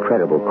of an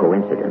incredible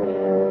coincidence?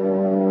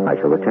 I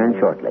shall return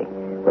shortly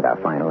with our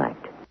final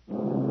act.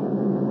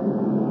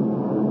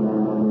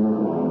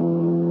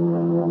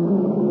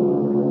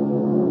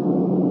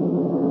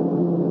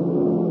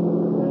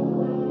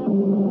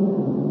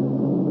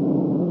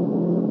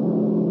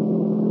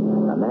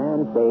 A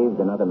man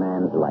saved another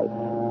man's life.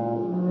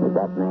 Was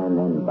that man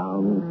then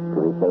bound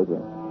to his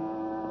Savior?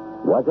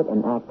 Was it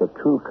an act of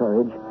true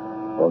courage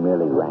or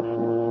merely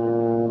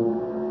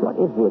rashness? What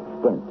is the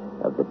extent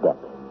of the debt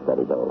that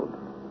is owed?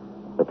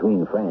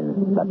 Between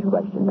friends, such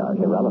questions are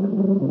irrelevant.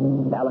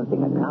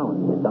 Balancing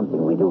accounts is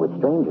something we do with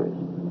strangers.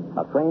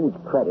 A friend's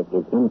credit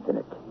is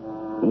infinite,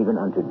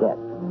 even unto death,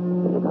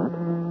 is it not?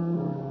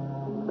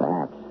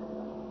 Perhaps,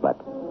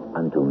 but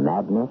unto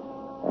madness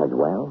as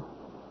well?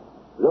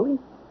 Louis?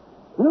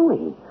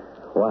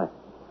 What?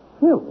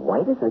 You're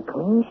white as a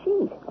clean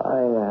sheet.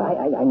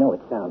 I know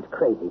it sounds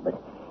crazy, but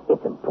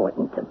it's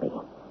important to me.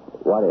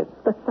 What is?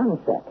 The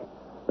sunset.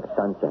 The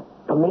sunset.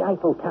 From the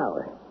Eiffel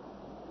Tower.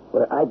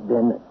 Where I've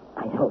been,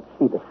 I don't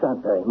see the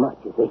sun very much,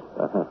 you see.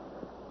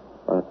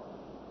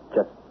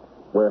 Just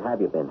where have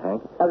you been,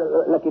 Hank?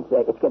 Look,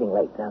 it's getting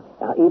late now.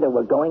 Either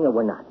we're going or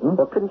we're not.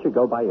 Well, couldn't you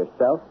go by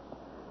yourself?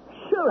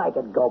 Sure I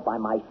could go by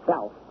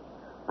myself.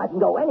 I can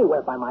go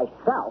anywhere by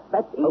myself.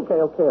 That's easy. Okay,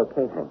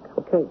 Hank.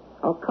 Okay,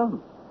 I'll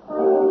come.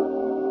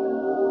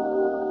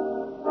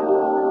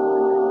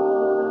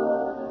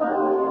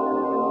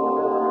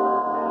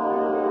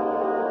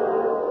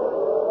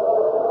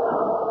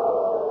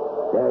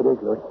 There it is,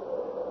 Louis.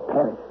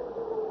 Paris.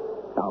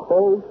 The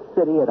whole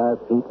city at our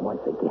feet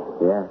once again.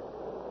 Yeah.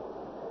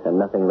 And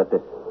nothing but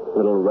this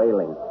little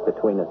railing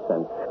between us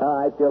and...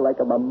 I feel like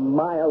I'm a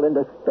mile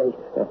into space.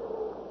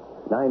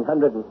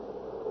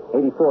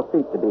 984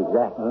 feet to be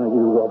exact.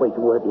 You always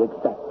were the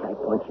exact type,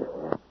 weren't you?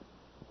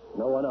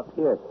 No one up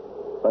here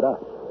but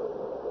us.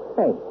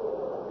 Hey,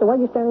 so what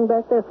are you standing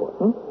back there for?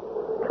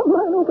 Come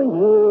on over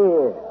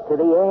here, to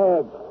the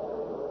edge.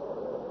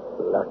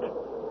 Look.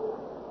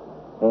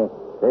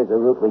 There's the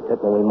route we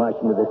took when we marched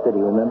into the city,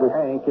 remember?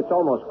 Hank, it's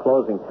almost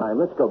closing time.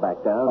 Let's go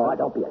back down. Oh,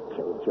 don't be a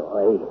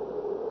killjoy.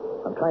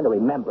 I'm trying to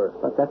remember.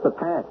 But that's the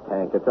past,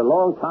 Hank. It's a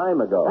long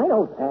time ago. I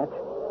know that.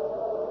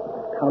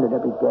 I've counted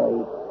every day.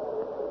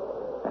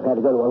 I've had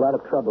to go to a lot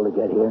of trouble to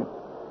get here.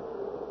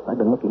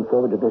 I've been looking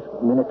forward to this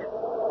minute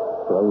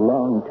for a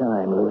long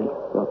time, Louis.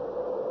 Well,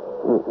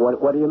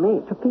 what do you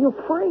mean? To feel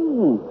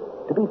free.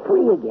 To be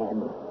free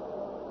again.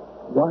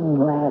 One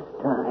last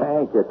time.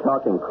 Hank, you're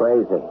talking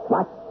crazy.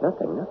 What?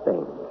 Nothing.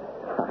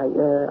 I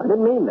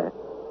didn't mean that.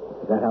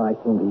 Is that how I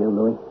seem to you,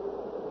 Louis?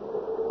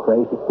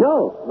 Crazy?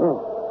 No.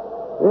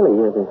 Really,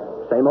 you're the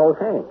same old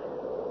Hank.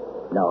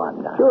 No,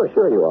 I'm not. Sure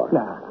you are.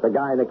 Nah. The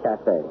guy in the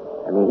cafe.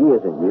 I mean, he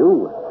isn't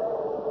you.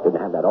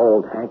 Didn't have that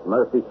old Hank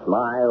Murphy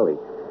smile, the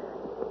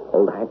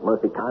old Hank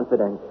Murphy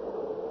confidence.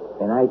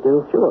 And I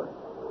do? Sure,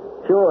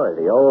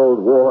 the old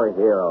war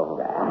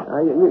hero.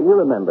 You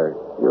remember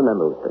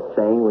the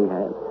saying we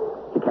had.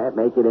 If you can't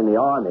make it in the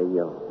Army,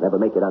 you'll never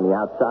make it on the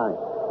outside.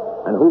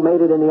 And who made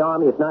it in the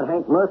Army if not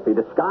Hank Murphy?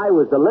 The sky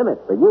was the limit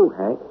for you,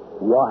 Hank.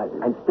 Was.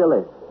 And still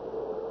is.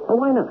 Oh,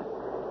 why not?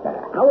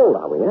 How old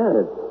are we?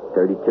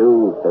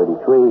 32,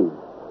 33.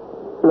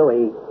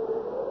 Louis,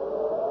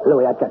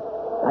 I've got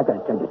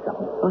to tell you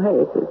something. Oh, hey,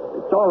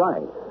 it's all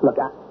right. Look,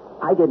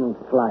 I didn't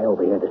fly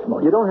over here this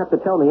morning. You don't have to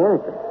tell me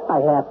anything.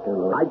 I have to,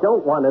 Louis. I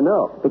don't want to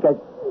know. Because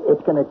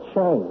it's going to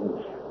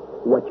change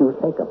what you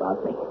think about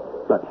me.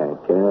 Look, Hank,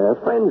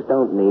 friends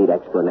don't need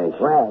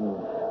explanations.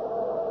 Friends?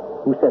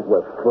 Who says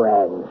we're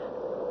friends?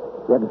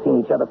 We haven't seen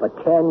each other for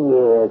 10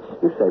 years.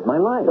 You saved my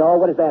life. So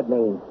what does that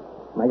mean?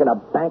 Am I going to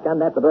bank on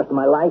that for the rest of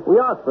my life?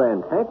 We are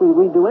friends, Hank.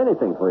 We do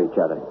anything for each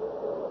other.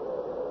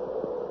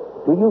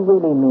 Do you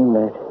really mean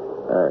that?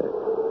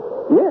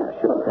 Yeah,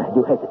 sure.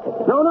 You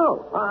hesitated. No.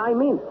 I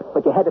mean it.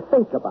 But you had to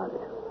think about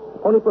it.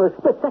 Only for a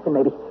split second,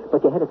 maybe.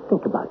 But you had to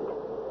think about it.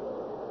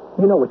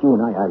 You know what you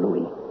and I are,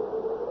 Louis.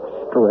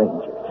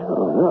 Strangers.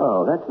 Oh,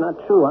 no, that's not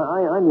true.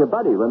 I'm your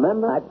buddy,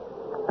 remember?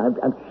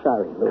 I'm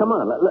sorry, Louis. Come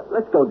on,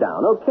 let's go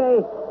down,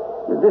 okay?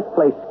 This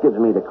place gives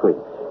me the creeps.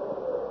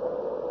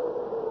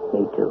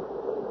 Me too.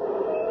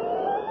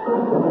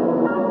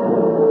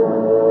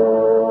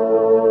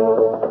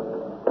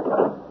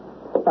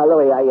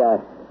 Louis,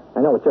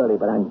 I know it's early,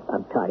 but I'm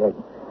tired.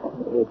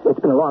 It's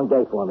been a long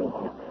day for me.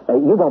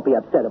 You won't be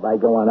upset if I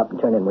go on up and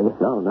turn in, will you?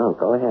 No,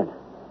 go ahead.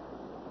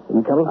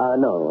 You coming?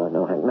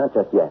 No, Hank, not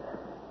just yet.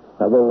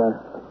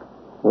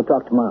 We'll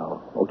talk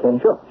tomorrow, okay?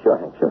 Sure,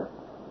 Hank, sure.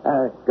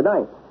 Good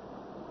night.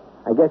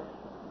 I guess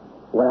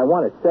what I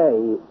want to say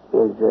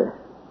is,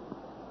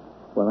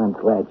 well, I'm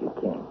glad you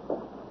came.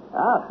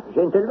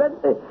 Gentlemen,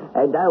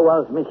 and that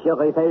was Monsieur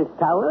Raffael's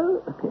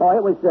tower? Oh,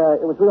 it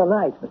was real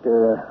nice,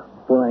 Mr.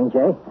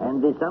 Boulanger.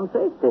 And the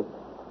sunset?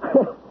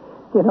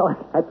 You know,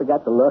 I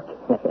forgot to look.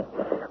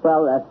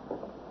 Well,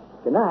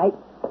 good night.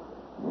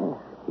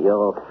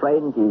 Your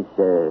friend is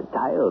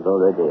tired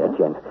already.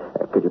 Jen,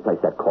 could you place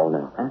that call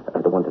now?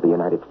 The one to the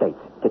United States,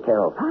 to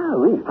Terrell.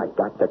 Oui. I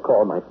got to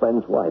call my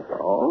friend's wife.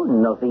 Oh,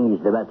 nothing is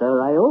the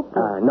matter, I hope?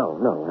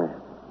 No. I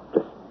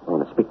just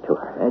want to speak to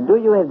her. Do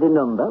you have the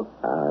number?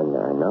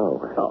 No.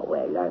 Oh,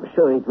 well, I'm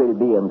sure it will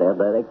be on their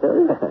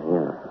directory.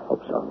 Yeah,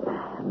 hope so.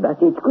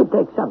 But it could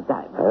take some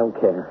time. I don't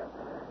care.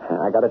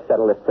 I got to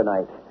settle this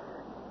tonight.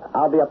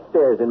 I'll be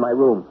upstairs in my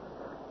room,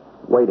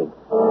 waiting.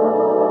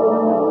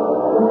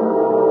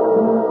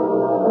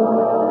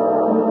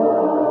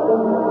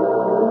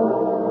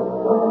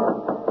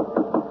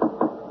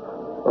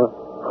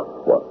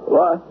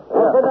 What?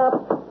 Open up.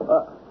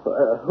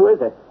 Who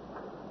is it?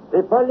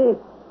 The police.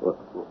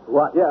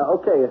 What? Yeah,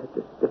 okay.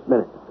 Just a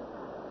minute.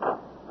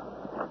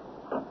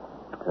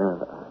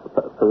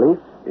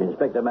 Police?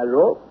 Inspector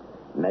Malraux.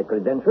 My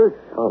credentials.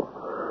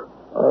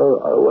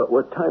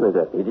 What time is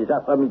it? It is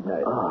after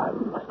midnight. Oh, I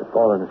must have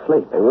fallen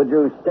asleep. Would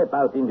you step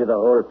out into the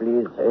hall,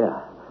 please?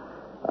 Yeah.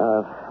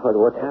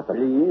 What happened?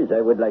 Please,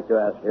 I would like to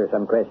ask you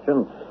some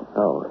questions.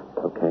 Oh,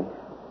 okay.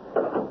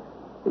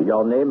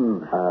 Your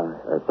name?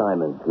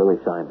 Simon. Louis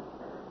Simon.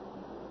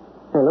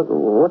 Hey, look,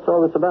 what's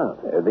all this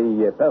about?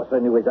 The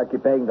person who was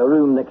occupying the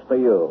room next to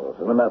yours,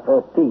 number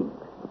 14.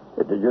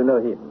 Did you know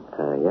him?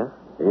 Yeah.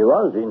 He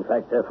was, in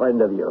fact, a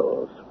friend of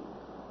yours.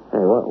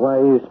 Hey, why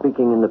are you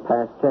speaking in the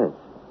past tense?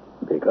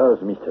 Because,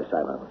 Mr.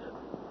 Simons,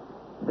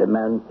 the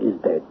man is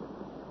dead.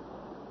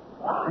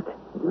 What?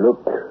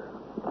 Look.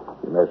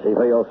 You must see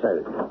for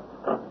yourself.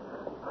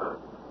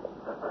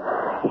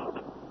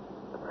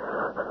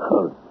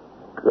 Oh,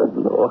 good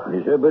Lord.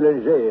 Monsieur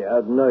Boulanger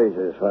heard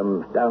noises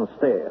from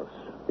downstairs.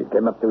 He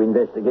came up to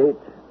investigate,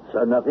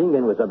 saw nothing,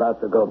 and was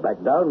about to go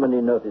back down when he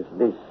noticed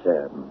this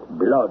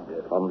blood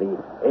from the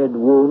head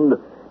wound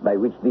by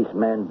which this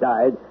man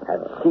died had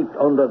seeped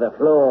under the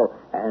floor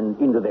and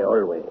into the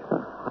hallway.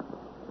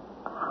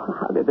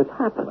 How did this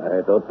happen?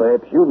 I thought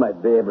perhaps you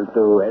might be able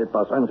to help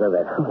us answer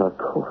that. Of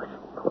course.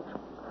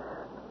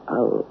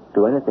 I'll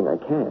do anything I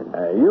can.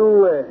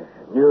 You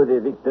knew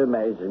the victim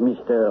as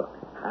Mr.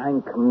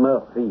 Hank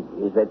Murphy,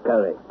 is that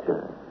correct?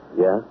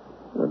 Yeah?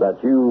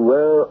 But you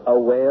were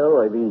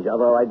aware of his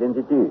other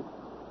identity?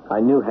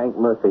 I knew Hank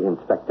Murphy,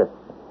 Inspector.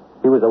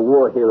 He was a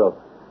war hero.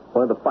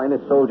 One of the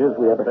finest soldiers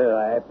we ever...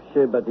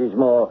 Perhaps, but his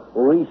more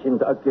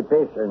recent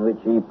occupation, which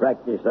he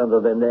practiced under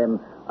the name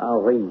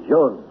Henri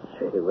Jones,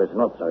 it was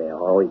not so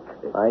heroic.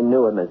 I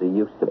knew him as he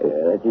used to be.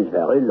 That is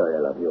very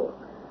loyal of you.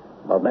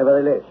 But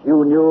nevertheless,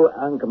 you knew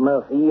Hank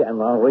Murphy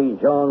and Henri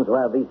Jones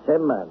were the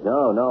same man.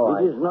 No,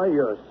 It is no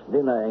use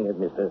denying it,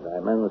 Mr.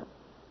 Simons.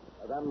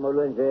 Madame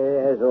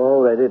Boulanger has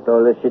already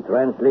told us she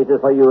translated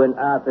for you an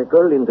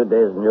article in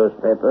today's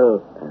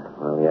newspaper.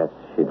 Well, yes,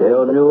 she did.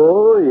 You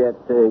knew, yet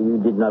you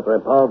did not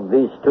report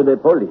this to the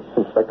police.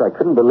 Inspector, I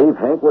couldn't believe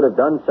Hank would have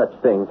done such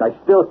things. I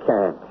still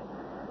can't.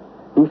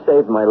 He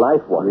saved my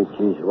life once.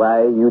 Which is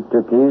why you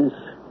took his.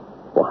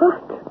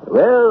 What?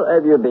 Where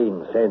have you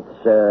been since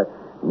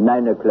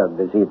 9 o'clock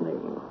this evening?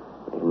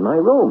 In my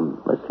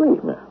room,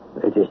 asleep.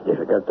 It is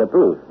difficult to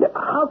prove. Yeah,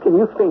 how can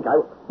you think I...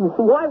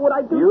 Why would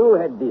I do... You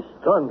had the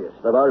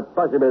strongest of all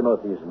possible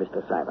motives,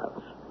 Mr.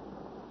 Simons.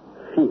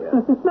 Fear.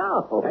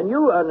 No. Can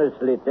you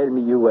honestly tell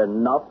me you were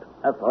not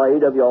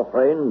afraid of your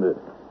friend?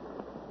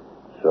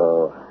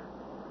 So,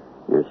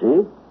 you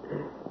see,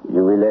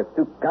 you will have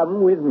to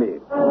come with me.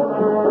 Oh,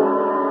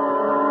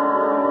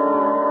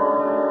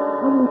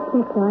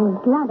 Inspector, I'm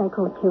glad I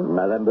caught you.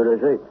 Madame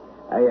Boulanger,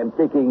 I am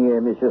taking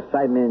Monsieur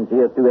Simons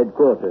here to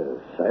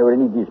headquarters. I will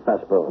need his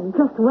passport.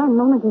 Just one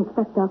moment,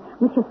 Inspector.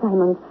 Monsieur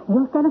Simons,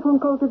 your telephone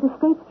call to the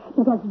States,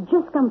 it has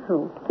just come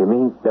through. You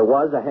mean there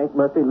was a Hank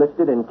Murphy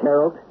listed in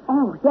Terrell?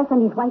 Oh, yes,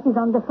 and his wife is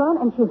on the phone,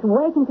 and she's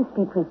waiting to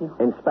speak with you.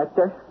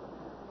 Inspector,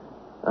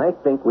 I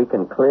think we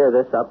can clear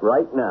this up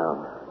right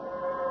now.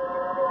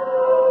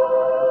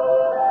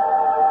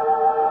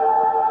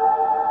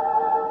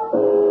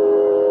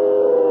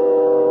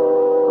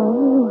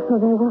 So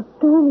there were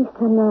two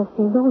Mr.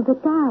 Murphys all the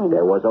time.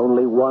 There was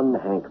only one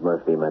Hank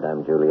Murphy,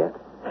 Madame Juliet.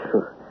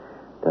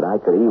 That I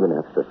could even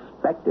have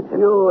suspected him.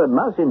 You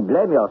mustn't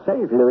blame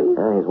yourself, Louis.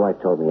 His wife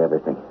told me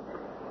everything.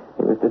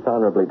 He was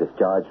dishonorably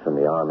discharged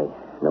from the Army.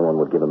 No one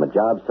would give him a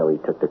job, so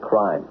he took to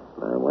crime.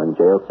 One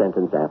jail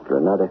sentence after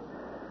another.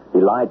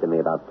 He lied to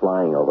me about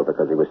flying over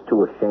because he was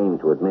too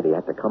ashamed to admit he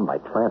had to come by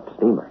tramp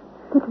steamer.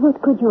 But what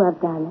could you have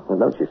done?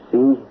 Well, don't you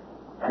see?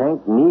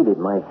 Hank needed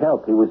my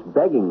help. He was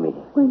begging me.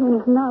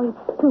 Well, now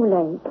it's too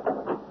late.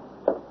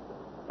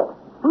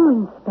 Oh,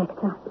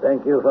 Inspector.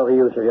 Thank you for the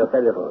use of your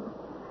telephone.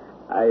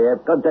 I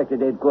have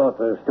contacted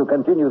headquarters to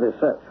continue the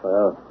search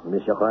for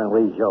Monsieur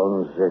Henry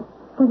Jones.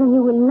 Well, then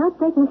you will not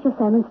take Monsieur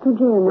Simons to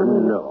jail,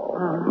 No.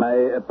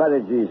 My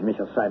apologies,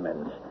 Mr.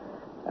 Simons.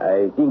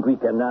 I think we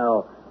can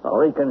now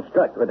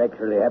reconstruct what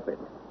actually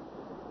happened.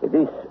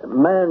 This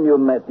man you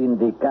met in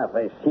the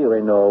Café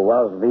Cyrano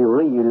was the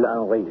real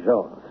Henry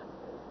Jones.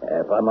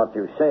 From what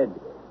you said,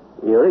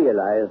 he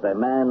realized a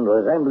man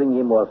resembling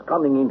him was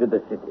coming into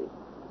the city.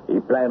 He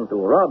planned to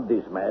rob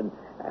this man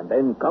and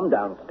then come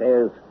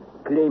downstairs,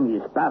 claim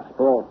his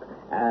passport,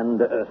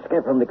 and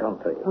escape from the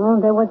country. Oh,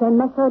 there was a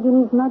method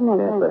in his madness.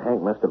 Yes, but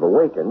Hank must have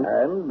awakened.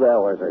 And there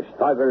was a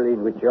struggle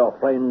in which your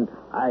friend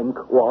Hank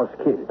was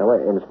killed. Now,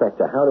 wait,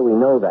 Inspector, how do we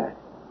know that?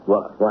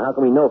 What? Well, how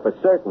can we know for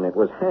certain it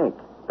was Hank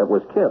that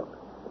was killed?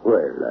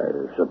 Well,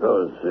 I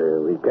suppose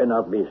we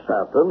cannot be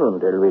certain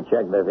until we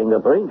check the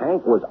fingerprint.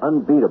 Hank was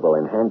unbeatable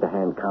in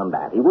hand-to-hand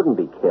combat. He wouldn't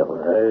be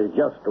killed.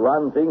 Just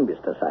one thing,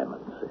 Mr.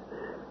 Simons.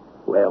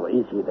 Where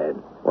is he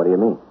then? What do you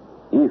mean?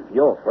 If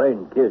your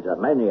friend kills a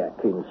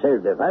maniac in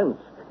self-defense,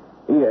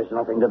 he has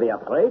nothing to be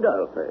afraid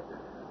of.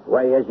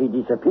 Why has he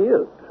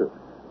disappeared?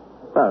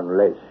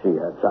 Unless he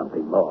had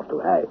something more to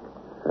hide.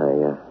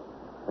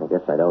 I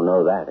guess I don't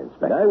know that,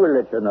 Inspector. I will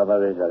let you know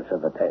the results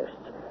of the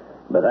tests.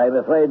 But I'm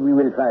afraid we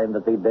will find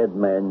that the dead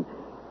man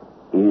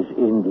is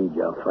indeed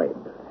your friend.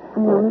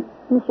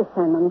 Monsieur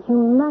Simons, you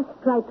must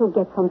try to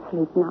get some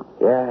sleep now.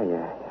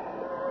 Yeah.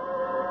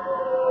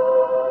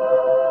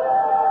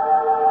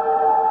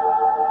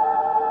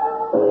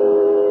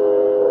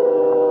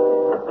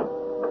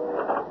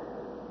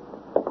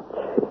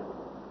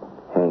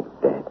 Hank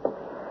dead.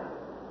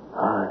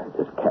 I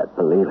just can't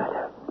believe it.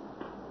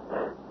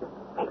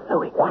 Hey,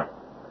 Louie. What?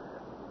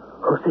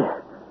 Who's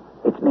there?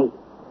 It's me.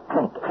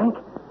 Hank,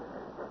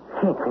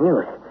 I knew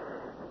it.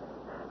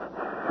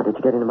 How did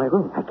you get into my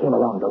room? I came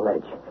along the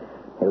ledge.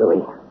 Hey,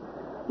 Louie,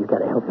 you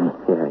gotta help me.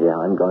 Yeah,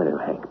 I'm going to,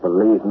 Hank.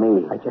 Believe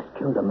me. I just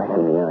killed a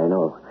man. Yeah, I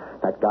know.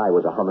 That guy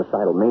was a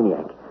homicidal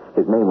maniac.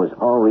 His name was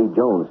Henri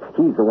Jones.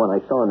 He's the one I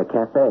saw in the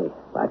cafe.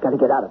 I've got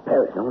to get out of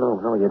Paris. No,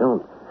 you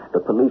don't. The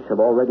police have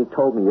already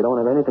told me you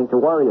don't have anything to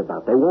worry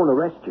about. They won't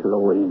arrest you.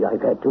 Louie, I've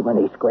had too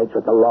many scrapes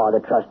with the law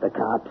to trust the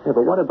cops. Yeah,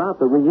 but what about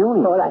the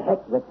reunion? Oh, the heck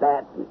with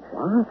that.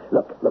 What?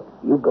 Look,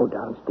 you go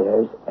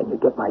downstairs and you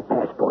get my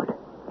passport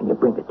and you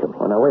bring it to me.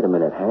 Oh, now, wait a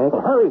minute, Hank.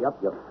 Well, hurry up,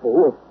 you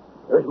fool.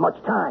 There's much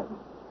time.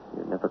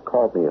 You never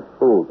called me a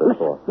fool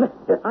before. Listen,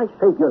 did I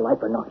save your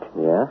life or not?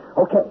 Yeah?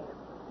 Okay,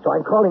 so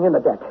I'm calling in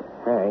the debt.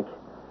 Hank.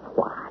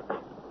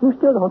 What? You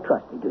still don't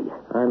trust me, do you?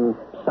 I'm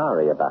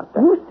sorry about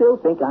that. You still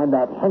think I'm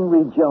that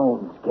Henry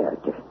Jones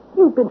character.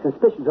 You've been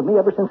suspicious of me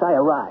ever since I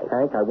arrived.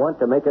 Hank, I want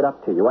to make it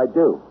up to you. I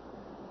do.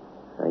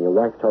 Now, your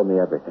wife told me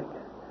everything.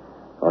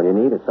 All you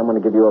need is someone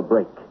to give you a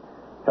break,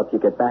 help you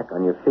get back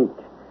on your feet.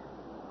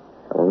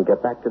 And when we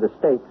get back to the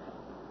States,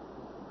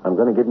 I'm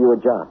going to give you a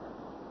job.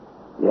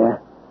 Yeah?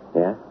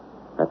 Yeah?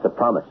 That's a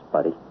promise,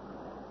 buddy.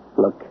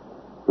 Look,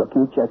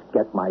 you just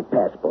get my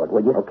passport,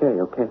 will you? Okay.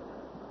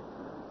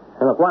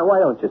 And look, why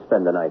don't you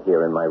spend the night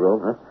here in my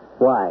room, huh?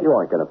 Why? You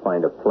aren't going to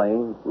find a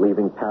plane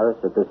leaving Paris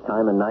at this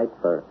time of night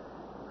for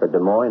Des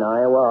Moines,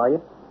 Iowa, are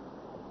you?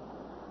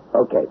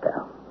 Okay,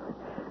 pal.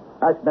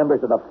 Us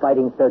members of the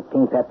Fighting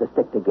 13th have to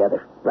stick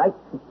together, right?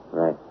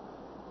 Right.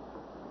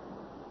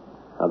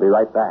 I'll be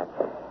right back.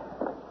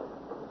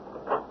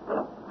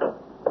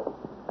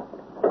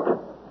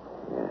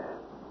 Yeah.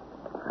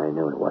 I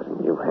knew it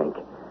wasn't you, Hank.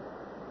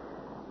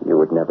 You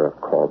would never have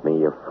called me,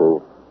 you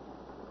fool.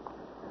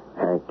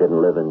 Hank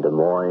didn't live in Des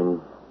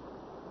Moines.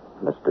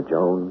 Mr.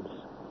 Jones,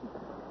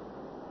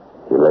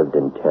 he lived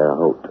in Terre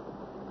Haute.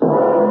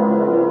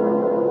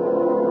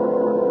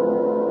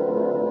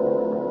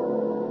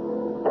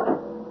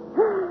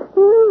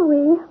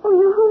 Louie,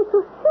 you're home so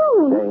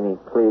soon. Janie,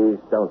 please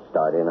don't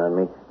start in on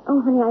me.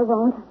 Oh, honey, I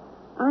won't.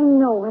 I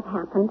know what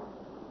happened.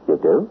 You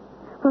do?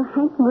 Well,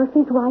 Hank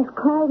Murphy's wife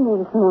called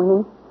me this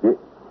morning.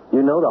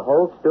 You know the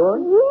whole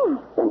story?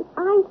 Yes, and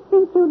I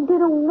think you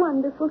did a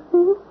wonderful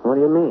thing. What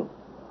do you mean?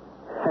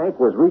 Hank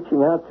was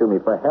reaching out to me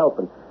for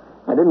help, and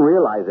I didn't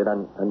realize it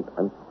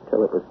until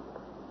it was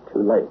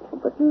too late.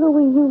 But,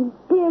 Louie, you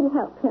did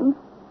help him.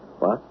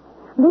 What?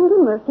 Linda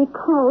Murphy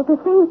called to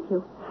thank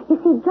you. You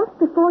see, just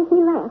before he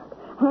left,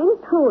 Hank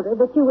told her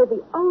that you were the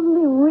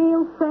only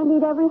real friend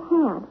he'd ever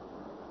had.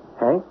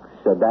 Hank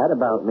said that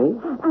about me?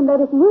 And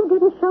that if you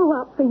didn't show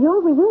up for your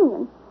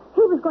reunion,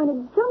 he was going to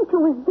jump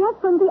to his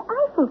death from the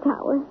Eiffel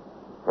Tower.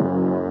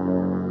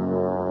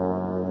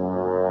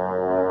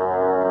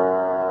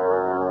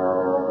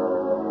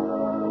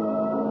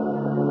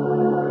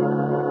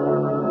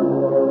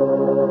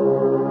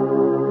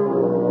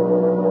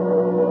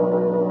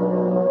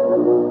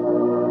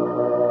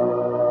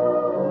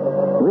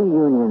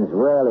 Reunions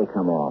rarely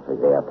come off as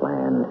they are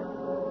planned.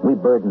 We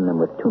burden them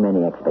with too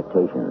many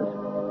expectations.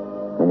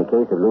 In the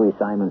case of Louis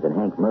Simons and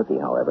Hank Murphy,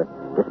 however,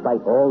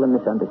 despite all the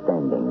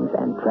misunderstandings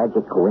and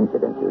tragic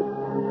coincidences,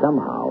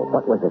 somehow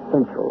what was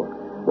essential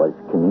was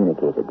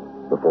communicated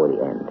before the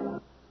end.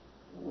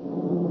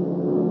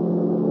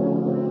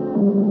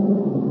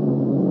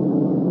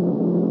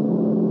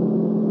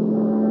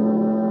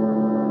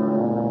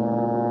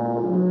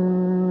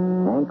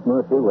 Hank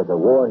Murphy was a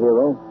war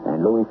hero,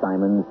 and Louis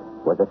Simons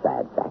was a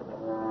sad sack.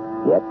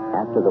 Yet,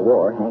 after the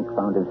war, Hank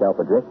found himself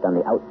adrift on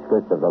the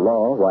outskirts of the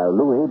law, while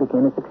Louis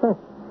became a success.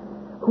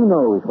 Who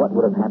knows what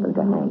would have happened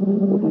to Hank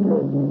if he'd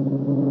lived?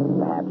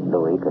 Perhaps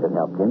Louis could have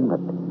helped him,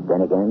 but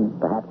then again,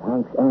 perhaps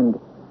Hank's end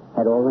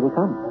had already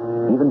come,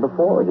 even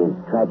before his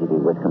tragedy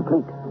was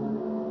complete.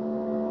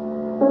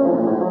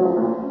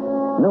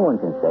 No one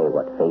can say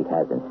what fate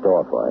has in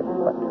store for us,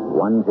 but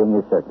one thing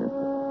is certain.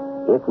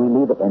 If we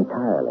leave it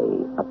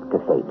entirely up to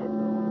fate,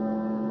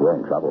 we're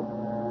in trouble.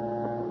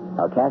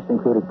 Our cast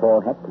included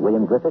Paul Hecht,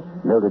 William Griffiths,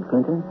 Mildred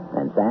Clinton,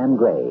 and Sam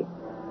Gray.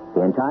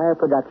 The entire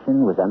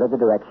production was under the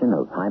direction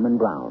of Hyman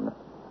Brown.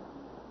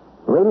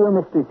 Radio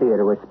Mystery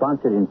Theater was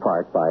sponsored in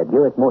part by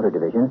Buick Motor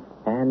Division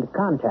and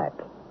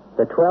Contact,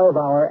 the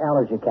 12-hour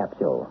allergy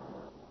capsule.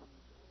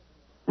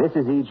 This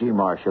is E.G.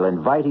 Marshall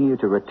inviting you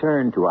to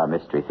return to our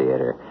Mystery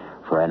Theater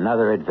for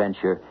another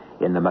adventure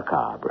in the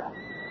macabre.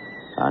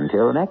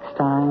 Until next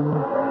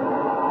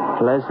time,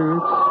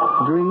 pleasant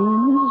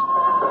dreams.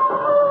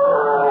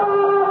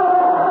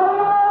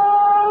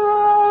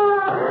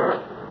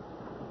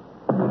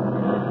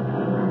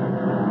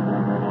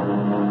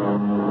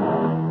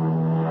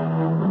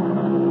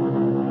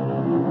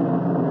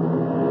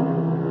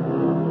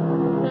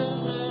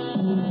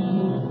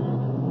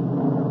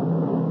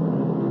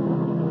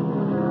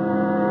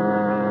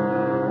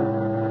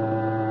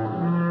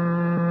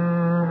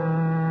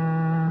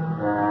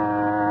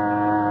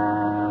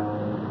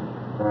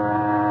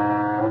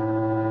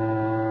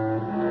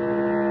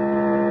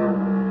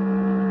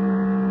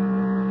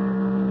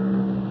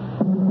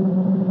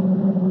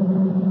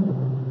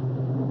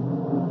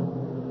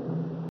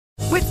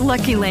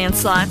 Lucky Land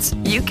Slots,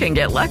 you can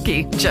get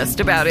lucky just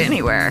about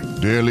anywhere.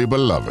 Dearly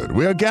beloved,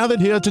 we are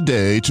gathered here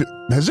today to...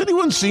 Has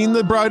anyone seen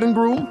the bride and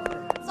groom?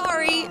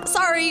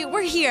 Sorry,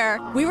 we're here.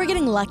 We were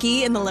getting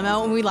lucky in the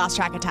limo and we lost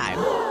track of time.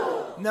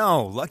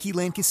 No, Lucky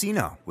Land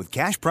Casino, with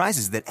cash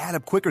prizes that add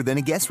up quicker than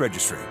a guest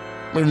registry.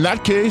 In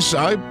that case,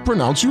 I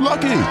pronounce you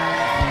lucky.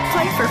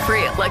 Play for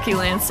free at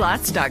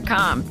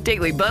LuckyLandSlots.com.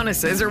 Daily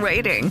bonuses are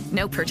waiting.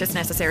 No purchase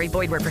necessary.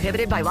 Void where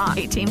prohibited by law.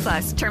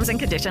 18+. Terms and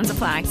conditions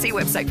apply. See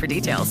website for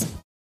details.